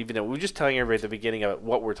order. Even though we're just telling everybody at the beginning of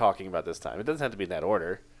what we're talking about this time. It doesn't have to be in that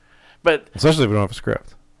order, but especially if we don't have a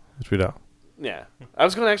script, which we don't. Yeah, I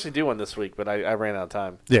was going to actually do one this week, but I ran out of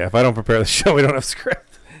time. Yeah, if I don't prepare the show, we don't have a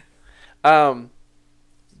script.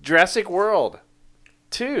 Jurassic World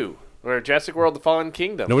 2, or Jurassic World: The Fallen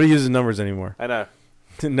Kingdom. Nobody uses numbers anymore. I know.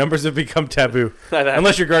 Numbers have become taboo.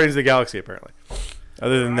 Unless you're Guardians of the Galaxy, apparently.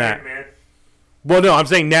 Other than that. Man. Well, no, I'm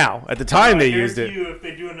saying now. At the time they used it. If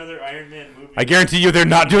they do another Iron Man movie. I guarantee you they're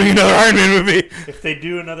not doing another Iron Man movie. If they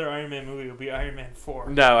do another Iron Man movie, it'll be Iron Man 4.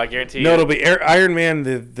 No, I guarantee you. No, it'll be Iron Man,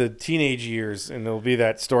 the teenage years, and there'll be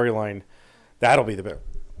that storyline. That'll be the best.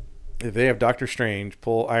 If they have Doctor Strange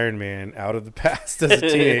pull Iron Man out of the past as a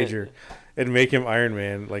teenager and make him Iron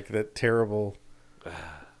Man, like that terrible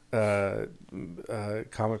comic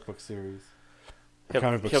book series.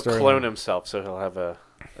 He'll clone himself, so he'll have a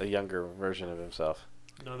younger version of himself.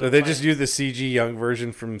 No, they just use the CG young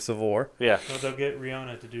version from Civil War. Yeah. No, they'll get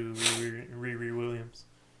Rihanna to do Riri Williams.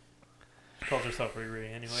 Called herself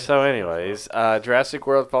Riri anyway. So, anyways, Jurassic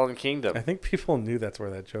World: Fallen Kingdom. I think people knew that's where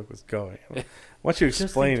that joke was going. Once you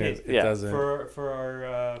explain it, it doesn't. For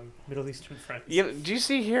our Middle Eastern friends. Do you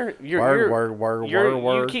see here?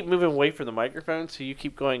 You keep moving away from the microphone, so you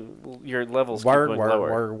keep going. Your levels keep going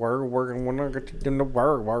lower.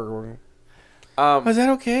 Is that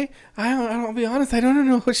okay? I'll be honest. I don't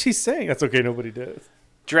know what she's saying. That's okay. Nobody does.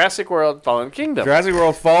 Jurassic World: Fallen Kingdom. Jurassic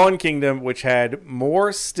World: Fallen Kingdom, which had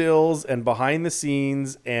more stills and behind the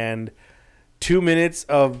scenes and 2 minutes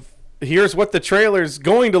of here's what the trailer's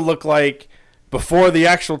going to look like before the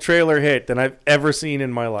actual trailer hit than I've ever seen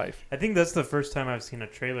in my life. I think that's the first time I've seen a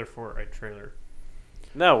trailer for a trailer.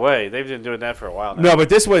 No way. They've been doing that for a while now. No, but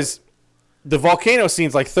this was the volcano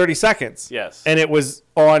scene's like 30 seconds. Yes. And it was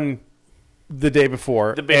on the day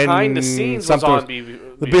before. The behind the scenes was on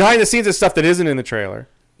the behind the scenes is stuff that isn't in the trailer.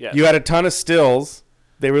 Yes. You had a ton of stills.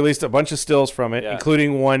 They released a bunch of stills from it, Yeah.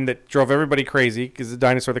 including one that drove everybody crazy because the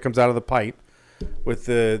dinosaur that comes out of the pipe with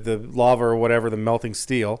the lava or whatever, the melting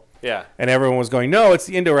steel. Yeah. And everyone was going, no, it's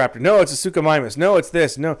the Indoraptor. No, it's a Suchomimus. No, it's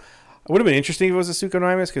this. No. It would have been interesting if it was a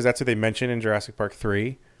Suchomimus because that's what they mentioned in Jurassic Park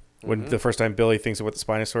 3 when the first time Billy thinks of what the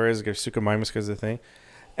Spinosaur is, Suchomimus because of the thing.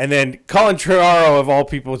 And then Colin Trevorrow, of all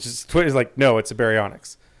people, just is like, no, it's a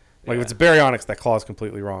Baryonyx. Like, if it's a Baryonyx, that claw is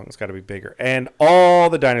completely wrong. It's got to be bigger. And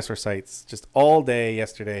all the dinosaur sites, just all day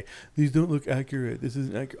yesterday, these don't look accurate. This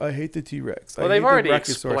isn't accurate. I hate the T-Rex. Well, they've already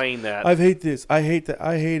explained that. I hate this. I hate that.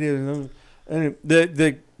 I hate it. And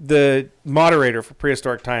the moderator for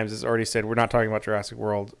Prehistoric Times has already said we're not talking about Jurassic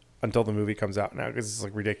World until the movie comes out now because it's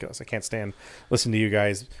like ridiculous. I can't stand listening to you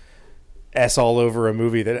guys all over a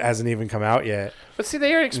movie that hasn't even come out yet. But see,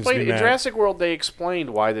 they already explained in Jurassic World. They explained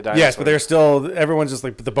why the dinosaurs. Yes, but they're still. Everyone's just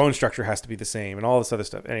like, but the bone structure has to be the same and all this other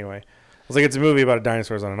stuff. Anyway, I was like, it's a movie about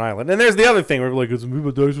dinosaurs on an island. And there's the other thing where we're like, it's a movie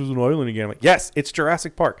about dinosaurs on an island again. I'm like, yes, it's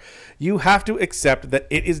Jurassic Park. You have to accept that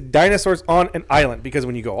it is dinosaurs on an island because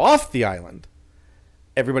when you go off the island,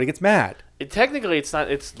 everybody gets mad. Technically, it's not.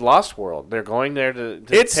 It's Lost World. They're going there to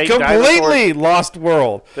it's take completely Lost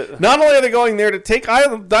World. Not only are they going there to take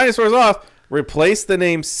dinosaurs off, replace the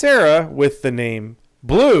name Sarah with the name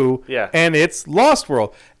Blue, and it's Lost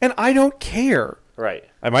World. And I don't care. Right.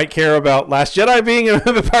 I might care about Last Jedi being a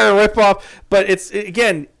Empire ripoff, but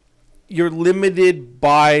again, you're limited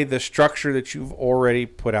by the structure that you've already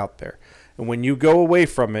put out there. And when you go away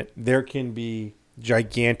from it, there can be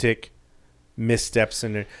gigantic missteps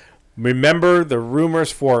in it. Remember the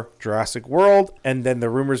rumors for Jurassic World, and then the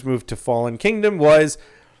rumors moved to Fallen Kingdom was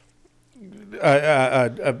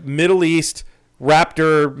a Middle East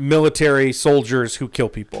raptor military soldiers who kill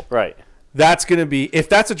people. Right. That's going to be, if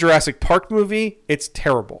that's a Jurassic Park movie, it's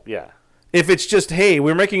terrible. Yeah. If it's just, hey,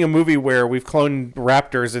 we're making a movie where we've cloned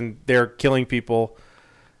raptors and they're killing people.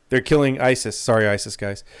 They're killing ISIS. Sorry, ISIS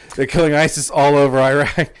guys. They're killing ISIS all over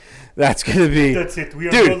Iraq. That's going to be... That's it. We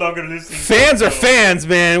are no longer listening. Fans are fans,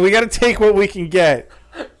 man. We got to take what we can get.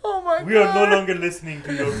 Oh, my God. We are no longer listening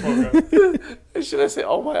to your program. Should I say,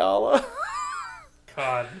 oh, my Allah?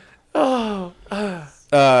 God. Oh.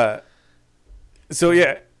 So,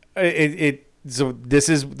 yeah. So this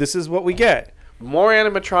is what we get. More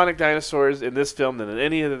animatronic dinosaurs in this film than in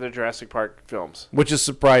any of the Jurassic Park films. Which is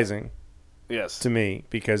surprising. Yes. To me,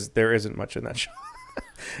 because there isn't much in that show.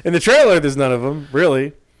 In the trailer, there's none of them,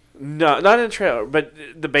 really. No, not in the trailer, but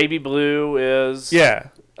the baby blue is. Yeah.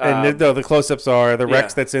 And the close-ups are the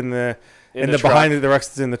Rex that's in the behind the Rex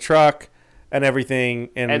that's in the truck and everything.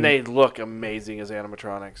 And they look amazing as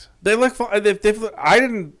animatronics. They look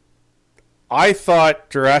fun. I thought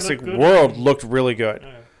Jurassic World looked really good.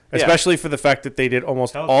 Yeah. Especially for the fact that they did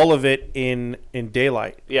almost all of it in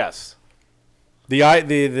daylight. Yes. The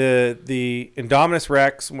Indominus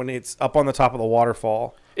Rex when it's up on the top of the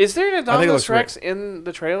waterfall. Is there an Indominus Rex in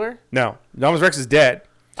the trailer? No. Indominus Rex is dead.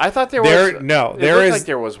 I thought there was. No, there looked like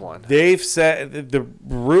there was one. They've said the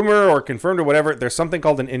rumor or confirmed or whatever. There's something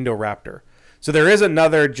called an Indoraptor. So there is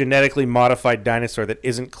another genetically modified dinosaur that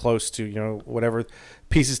isn't close to whatever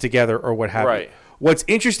pieces together or what have you. What's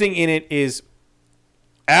interesting in it is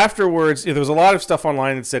afterwards there was a lot of stuff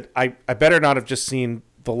online that said I better not have just seen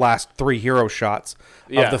the last 3 hero shots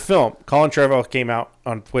of the film. Colin Trevorrow came out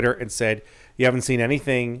on Twitter and said you haven't seen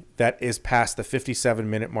anything that is past the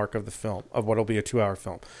 57-minute mark of the film, of what will be a 2-hour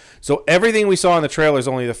film. So everything we saw in the trailer is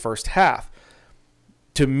only the first half.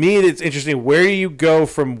 To me, it's interesting where you go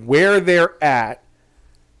from where they're at.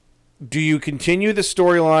 Do you continue the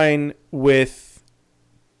storyline with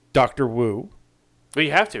Dr. Wu? Well,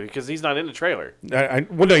 you have to because he's not in the trailer.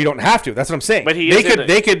 Well, no, you don't have to. That's what I'm saying. But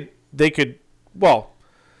they could. Well,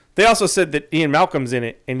 they also said that Ian Malcolm's in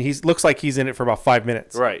it, and he looks like he's in it for about 5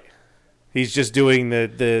 minutes. Right. He's just doing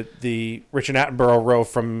the Richard Attenborough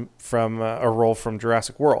role from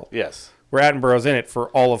Jurassic World. Yes. Where Attenborough's in it for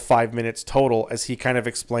all of 5 minutes total as he kind of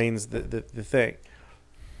explains the thing.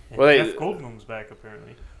 Well, Jeff Goldblum's back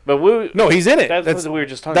apparently. But no, he's in it. That's what we were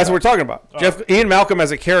just talking about. That's what we're talking about. Oh. Ian Malcolm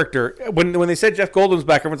as a character. When they said Jeff Goldblum's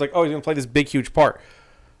back, everyone's like, oh, he's going to play this big, huge part.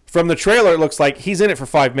 From the trailer, it looks like he's in it for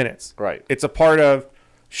 5 minutes. Right. It's a part of,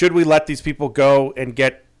 should we let these people go and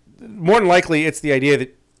get... More than likely, it's the idea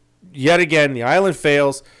that, yet again, the island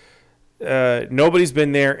fails. Nobody's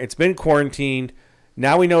been there. It's been quarantined.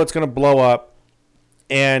 Now we know it's going to blow up.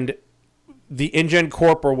 And the InGen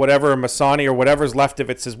Corp or whatever, Masani or whatever's left of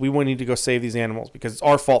it says, we need to go save these animals because it's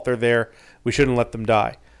our fault they're there. We shouldn't let them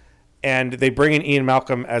die. And they bring in Ian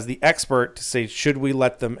Malcolm as the expert to say, should we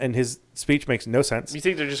let them? And his speech makes no sense. You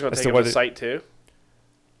think they're just going to take him to site too?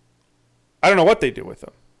 I don't know what they do with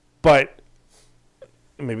them. But...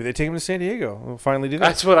 maybe they take him to San Diego. We'll finally do that.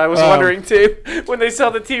 That's what I was wondering, too. When they saw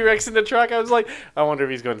the T-Rex in the truck, I was like, I wonder if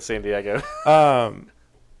he's going to San Diego.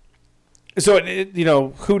 So,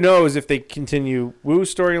 who knows if they continue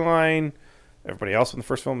Wu's storyline. Everybody else in the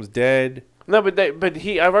first film is dead. No, but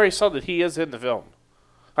I've already saw that he is in the film.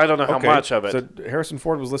 I don't know how much of it. So Harrison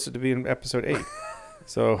Ford was listed to be in episode 8.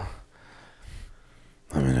 So,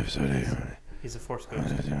 I'm in episode 8. He's a Force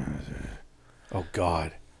Ghost. Oh,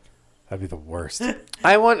 God. That'd be the worst.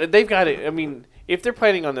 They've got it. I mean, if they're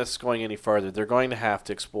planning on this going any further, they're going to have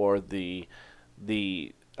to explore the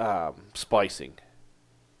splicing.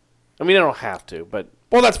 I mean, they don't have to, but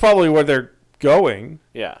well, that's probably where they're going.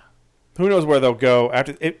 Yeah. Who knows where they'll go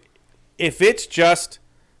after? If it's just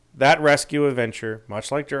that rescue adventure,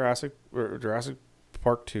 much like Jurassic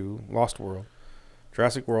Park 2, Lost World,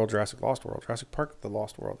 Jurassic World, Jurassic Lost World, Jurassic Park, The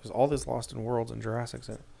Lost World. There's all this Lost in Worlds and Jurassic's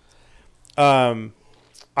in it.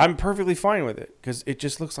 I'm perfectly fine with it because it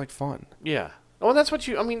just looks like fun. Yeah. Well, that's what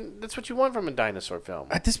you want from a dinosaur film.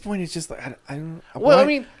 At this point, it's just like I don't. Well, I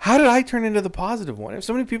mean, how did I turn into the positive one? If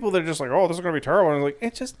so many people that are just like, "Oh, this is going to be terrible," and I'm like,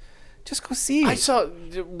 "It's just go see it." I saw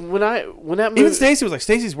when that movie. Even Stacy was like,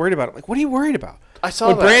 "Stacy's worried about it." I'm like, what are you worried about? I saw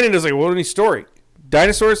when that. Brandon is like, "What any story?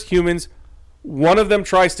 Dinosaurs, humans. One of them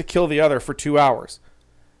tries to kill the other for 2 hours.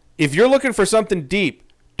 If you're looking for something deep,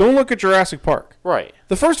 don't look at Jurassic Park. Right.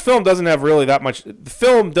 The first film doesn't have really that much. The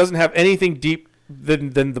film doesn't have anything deep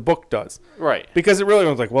than the book does. Right. Because it really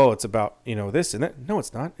was like, well, it's about this and that. No,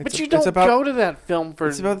 it's not. But you don't go to that film for.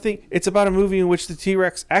 It's about the thing. It's about a movie in which the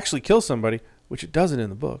T-Rex actually kills somebody, which it doesn't in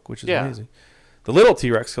the book, which is amazing. The little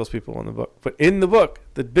T-Rex kills people in the book, but in the book,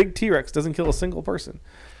 the big T-Rex doesn't kill a single person.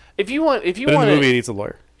 But in the movie, it needs a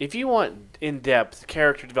lawyer. If you want in-depth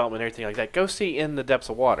character development and everything like that, go see In the Depths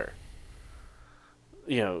of Water.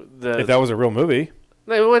 If that was a real movie.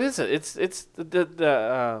 No, what is it? It's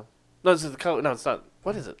the no, it's the color. No, it's not.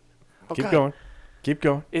 What is it? Oh, Keep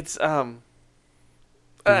going. It's Oh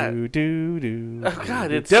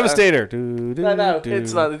God! It's Devastator. No,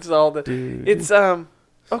 it's not. It's all the. It's Oh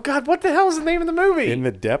God! What the hell is the name of the movie? In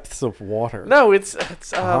the Depths of Water. No, it's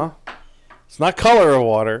It's not Color of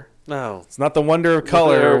Water. No, it's not the Wonder of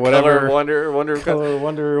Color or whatever. Wonder of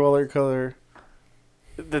Color.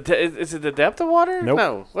 Is it the Depth of Water? Nope.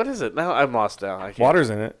 No. What is it? No, I'm lost now. I can't. Water's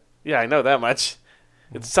in it. Yeah, I know that much.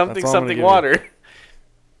 It's something You. water.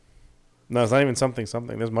 No, it's not even something.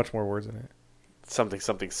 There's much more words in it.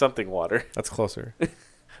 Something water. That's closer.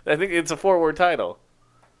 I think it's a 4-word title.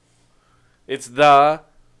 It's the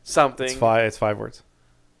something. It's 5 words.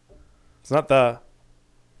 It's not the.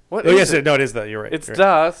 What? Oh yes, no, it is the. You're right. It's you're the.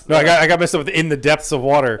 Right. No, I got messed up with In the Depths of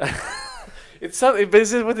Water. It's something. But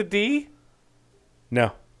is it with a D?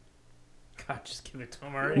 No. God, just give it to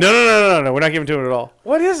him already. No. We're not giving to him at all.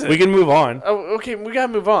 What is it? We can move on. Oh, okay. We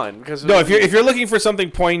gotta move on because. No, if you're looking for something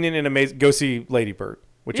poignant and amazing, go see Lady Bird,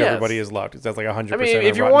 which everybody has loved. That's like 100%. I mean,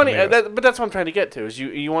 if you're wanting, but that's what I'm trying to get to. Is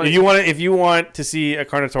you want. If you want to see a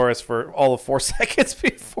Carnotaurus for all of 4 seconds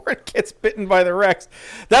before it gets bitten by the Rex,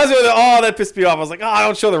 that was that pissed me off. I was like, I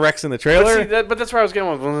don't show the Rex in the trailer. But that's where I was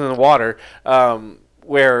going with in the water,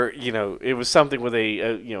 where it was something with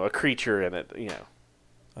a creature in it,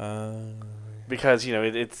 because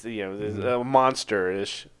it's a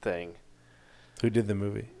monster-ish thing. Who did the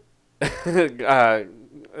movie?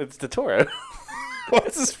 It's Del Toro.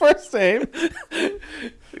 What's his first name?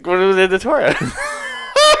 Guillermo del Toro.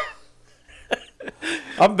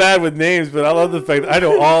 I'm bad with names, but I love the fact that I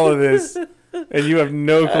know all of this, and you have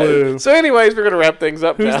no clue. So, anyways, we're gonna wrap things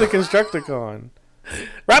up. Who's the Constructicon?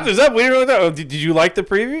 Wrap this up. We didn't really know. Did you like the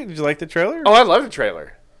preview? Did you like the trailer? Oh, I love the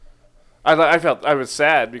trailer. I felt I was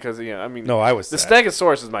sad because No, I was sad. The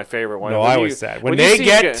Stegosaurus is my favorite one. No, I was sad when they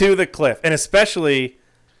get to the cliff, and especially,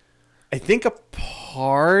 I think a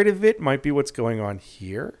part of it might be what's going on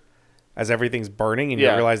here. as everything's burning, and you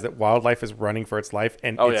realize that wildlife is running for its life,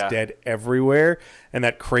 and it's dead everywhere. And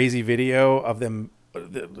that crazy video of them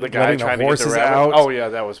the guy trying to get the rabbit out. Oh yeah,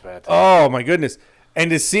 that was bad. Oh my goodness. And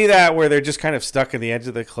to see that where they're just kind of stuck in the edge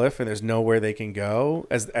of the cliff and there's nowhere they can go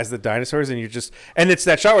as the dinosaurs, and it's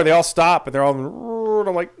that shot where they all stop and they're all, and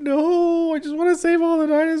I'm like, no, I just want to save all the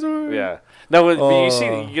dinosaurs. Yeah. No, but you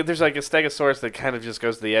see, there's like a Stegosaurus that kind of just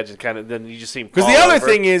goes to the edge and kind of, then you just see him fall because the other over.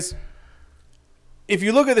 thing is, if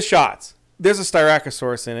you look at the shots, there's a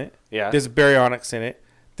Styracosaurus in it. Yeah. There's a Baryonyx in it.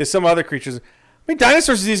 There's some other creatures. I mean,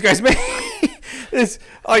 dinosaurs these guys make. It's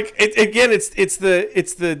like it's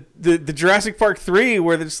the Jurassic Park 3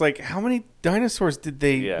 where they're just like, how many dinosaurs did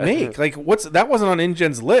they make? Like, that wasn't on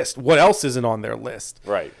InGen's list. What else isn't on their list?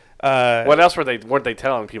 Right. What else weren't they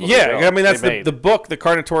telling people? Yeah, I mean that's the book, the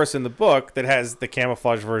Carnotaurus in the book that has the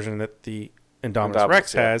camouflage version that the Indominus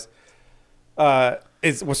Rex has.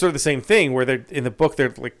 Was sort of the same thing where they're in the book.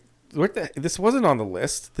 They're like, this wasn't on the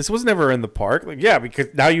list. This was never in the park. Like, yeah, because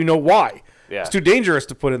now you know why. Yeah. It's too dangerous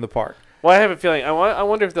to put in the park. Well, I have a feeling. I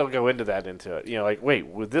wonder if they'll go into it. You know, like, wait,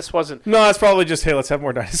 this wasn't. No, it's probably just, hey, let's have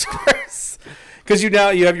more dinosaurs. Because you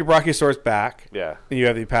have your Brachiosaurus back. Yeah. And you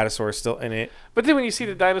have the Apatosaurus still in it. But then when you see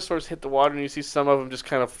the dinosaurs hit the water and you see some of them just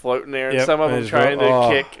kind of floating there and some of them trying to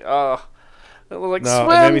kick. It was like, no,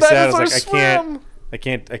 swim, it made me sad. I was like, swim. I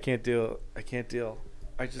can't deal.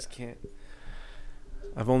 I just can't.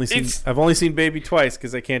 I've only seen Baby twice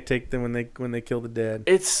because I can't take them when they kill the dad.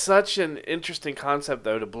 It's such an interesting concept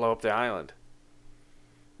though to blow up the island.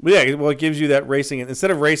 Yeah, well, it gives you that racing.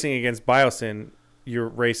 Instead of racing against Biosyn, you're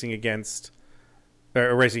racing against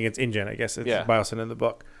InGen. I guess it's Biosyn in the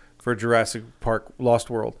book for Jurassic Park Lost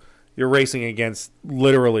World. You're racing against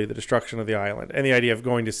literally the destruction of the island and the idea of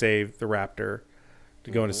going to save the raptor,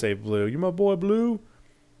 to going to save Blue. You're my boy, Blue.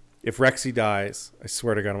 If Rexy dies, I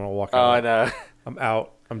swear to God, I'm gonna walk out. Oh, I know. I'm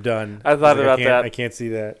out. I'm done. I thought about that. I can't see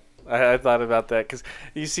that. I thought about that because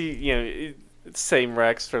you see, same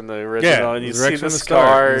Rex from the original, and you see the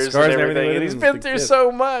scars and everything, and he's been through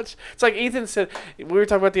so much. It's like Ethan said. We were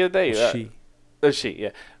talking about the other day. We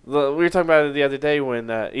were talking about it the other day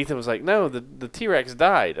when Ethan was like, "No, the T-Rex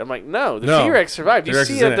died." I'm like, "No, the T-Rex survived." You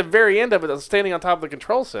see at the very end of it, standing on top of the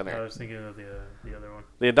control center. I was thinking of the other one.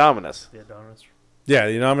 The Indominus. Yeah,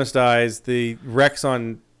 the Indominus dies. The Rex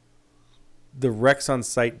on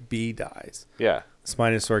Site B dies. Yeah.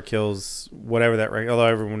 Spinosaur kills whatever that Rex.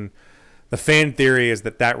 Although the fan theory is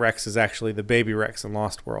that Rex is actually the baby Rex in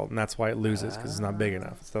Lost World, and that's why it loses because it's not big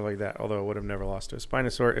enough, stuff like that. Although it would have never lost to a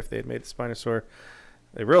Spinosaur if they had made the Spinosaur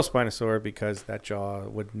a real Spinosaur, because that jaw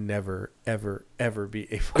would never, ever, ever be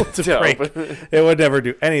able to break. It would never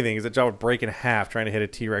do anything, because that jaw would break in half trying to hit a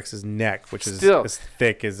T-Rex's neck, which is as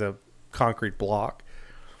thick as a concrete block.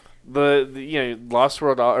 Lost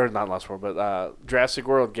World, or not Lost World, but Jurassic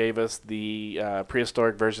World gave us the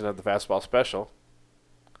prehistoric version of the Fastball Special.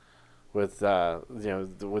 With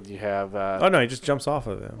when you have oh no, he just jumps off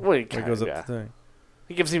of it. Well, he goes up the thing.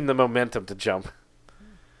 He gives him the momentum to jump.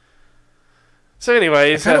 So,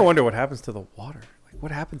 anyways, I kind of wonder what happens to the water. Like,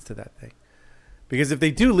 what happens to that thing? Because if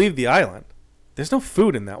they do leave the island, there's no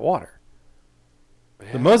food in that water.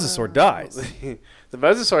 The Mosasaur dies. The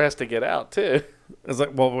Mosasaur has to get out too. It's like,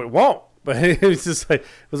 well, it won't. But it's just like, it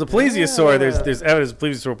was a plesiosaur. There's evidence a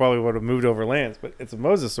plesiosaur probably would have moved over lands, but it's a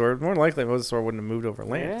mosasaur. More than likely, a mosasaur wouldn't have moved over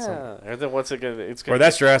land. Yeah. So. Or then what's it going to? Or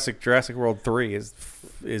that's Jurassic World 3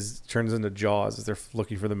 is turns into Jaws as they're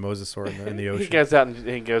looking for the mosasaur in the ocean. He goes out and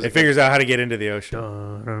he goes. He figures out how to get into the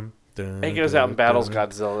ocean. He goes out and battles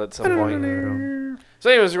Godzilla at some point.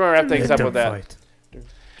 So, anyways, we're going to wrap things up with that.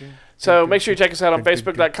 So make sure you check us out on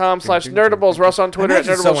Facebook.com/Nerdables. We're also on Twitter at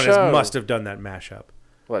Nerdables Show. Someone must have done that mashup.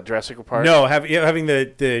 What, Jurassic Park? No, having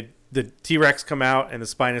the T-Rex come out and the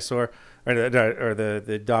Spinosaur or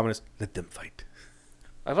the Dominus. Let them fight.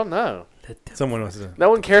 I don't know. Someone wants to. No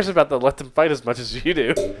one cares about the let them fight as much as you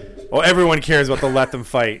do. Well, everyone cares about the let them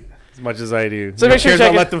fight as much as I do. So make sure you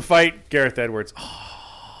check let them fight. Gareth Edwards.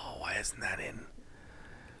 Oh, why isn't that in?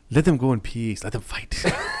 Let them go in peace. Let them fight.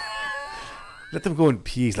 Let them go in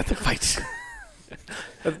peace. Let them fight.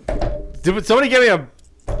 Somebody give me a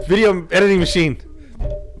video editing machine.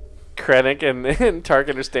 Krennic and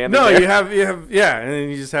Tarkin are standing there. No, you have and then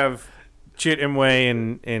you just have Chit Imwe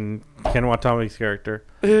and Ken Watanabe's character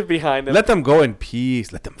behind them. Let them go in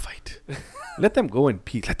peace. Let them fight. Let them go in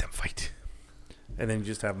peace. Let them fight. And then you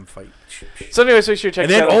just have them fight. So anyway, so you should check.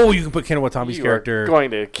 And then you can put Ken Watanabe's character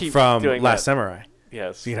going to keep from doing Last Samurai.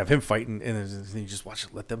 Yes. So you can have him fighting, and then you just watch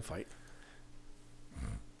it. Let them fight.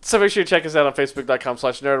 So make sure you check us out on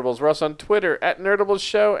Facebook.com/Nerdables. We're also on Twitter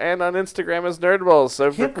 @NerdablesShow and on Instagram as Nerdables. So I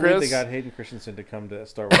for can't believe Chris they got Hayden Christensen to come to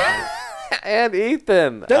Star Wars. and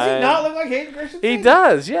Ethan. Does he not look like Hayden Christensen? He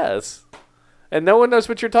does, yes. And no one knows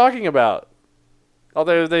what you're talking about.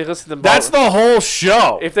 Although they listen to That's the whole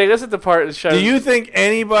show. If they listen to part of the show. Do you think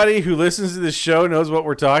anybody who listens to this show knows what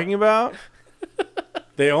we're talking about?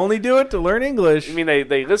 They only do it to learn English. I mean,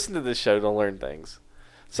 they listen to this show to learn things.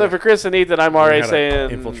 So for Chris and Ethan, I'm already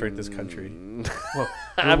saying infiltrate this country. We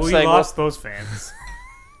lost those fans.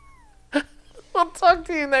 We'll talk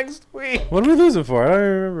to you next week. What are we losing for? I don't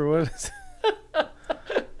remember what.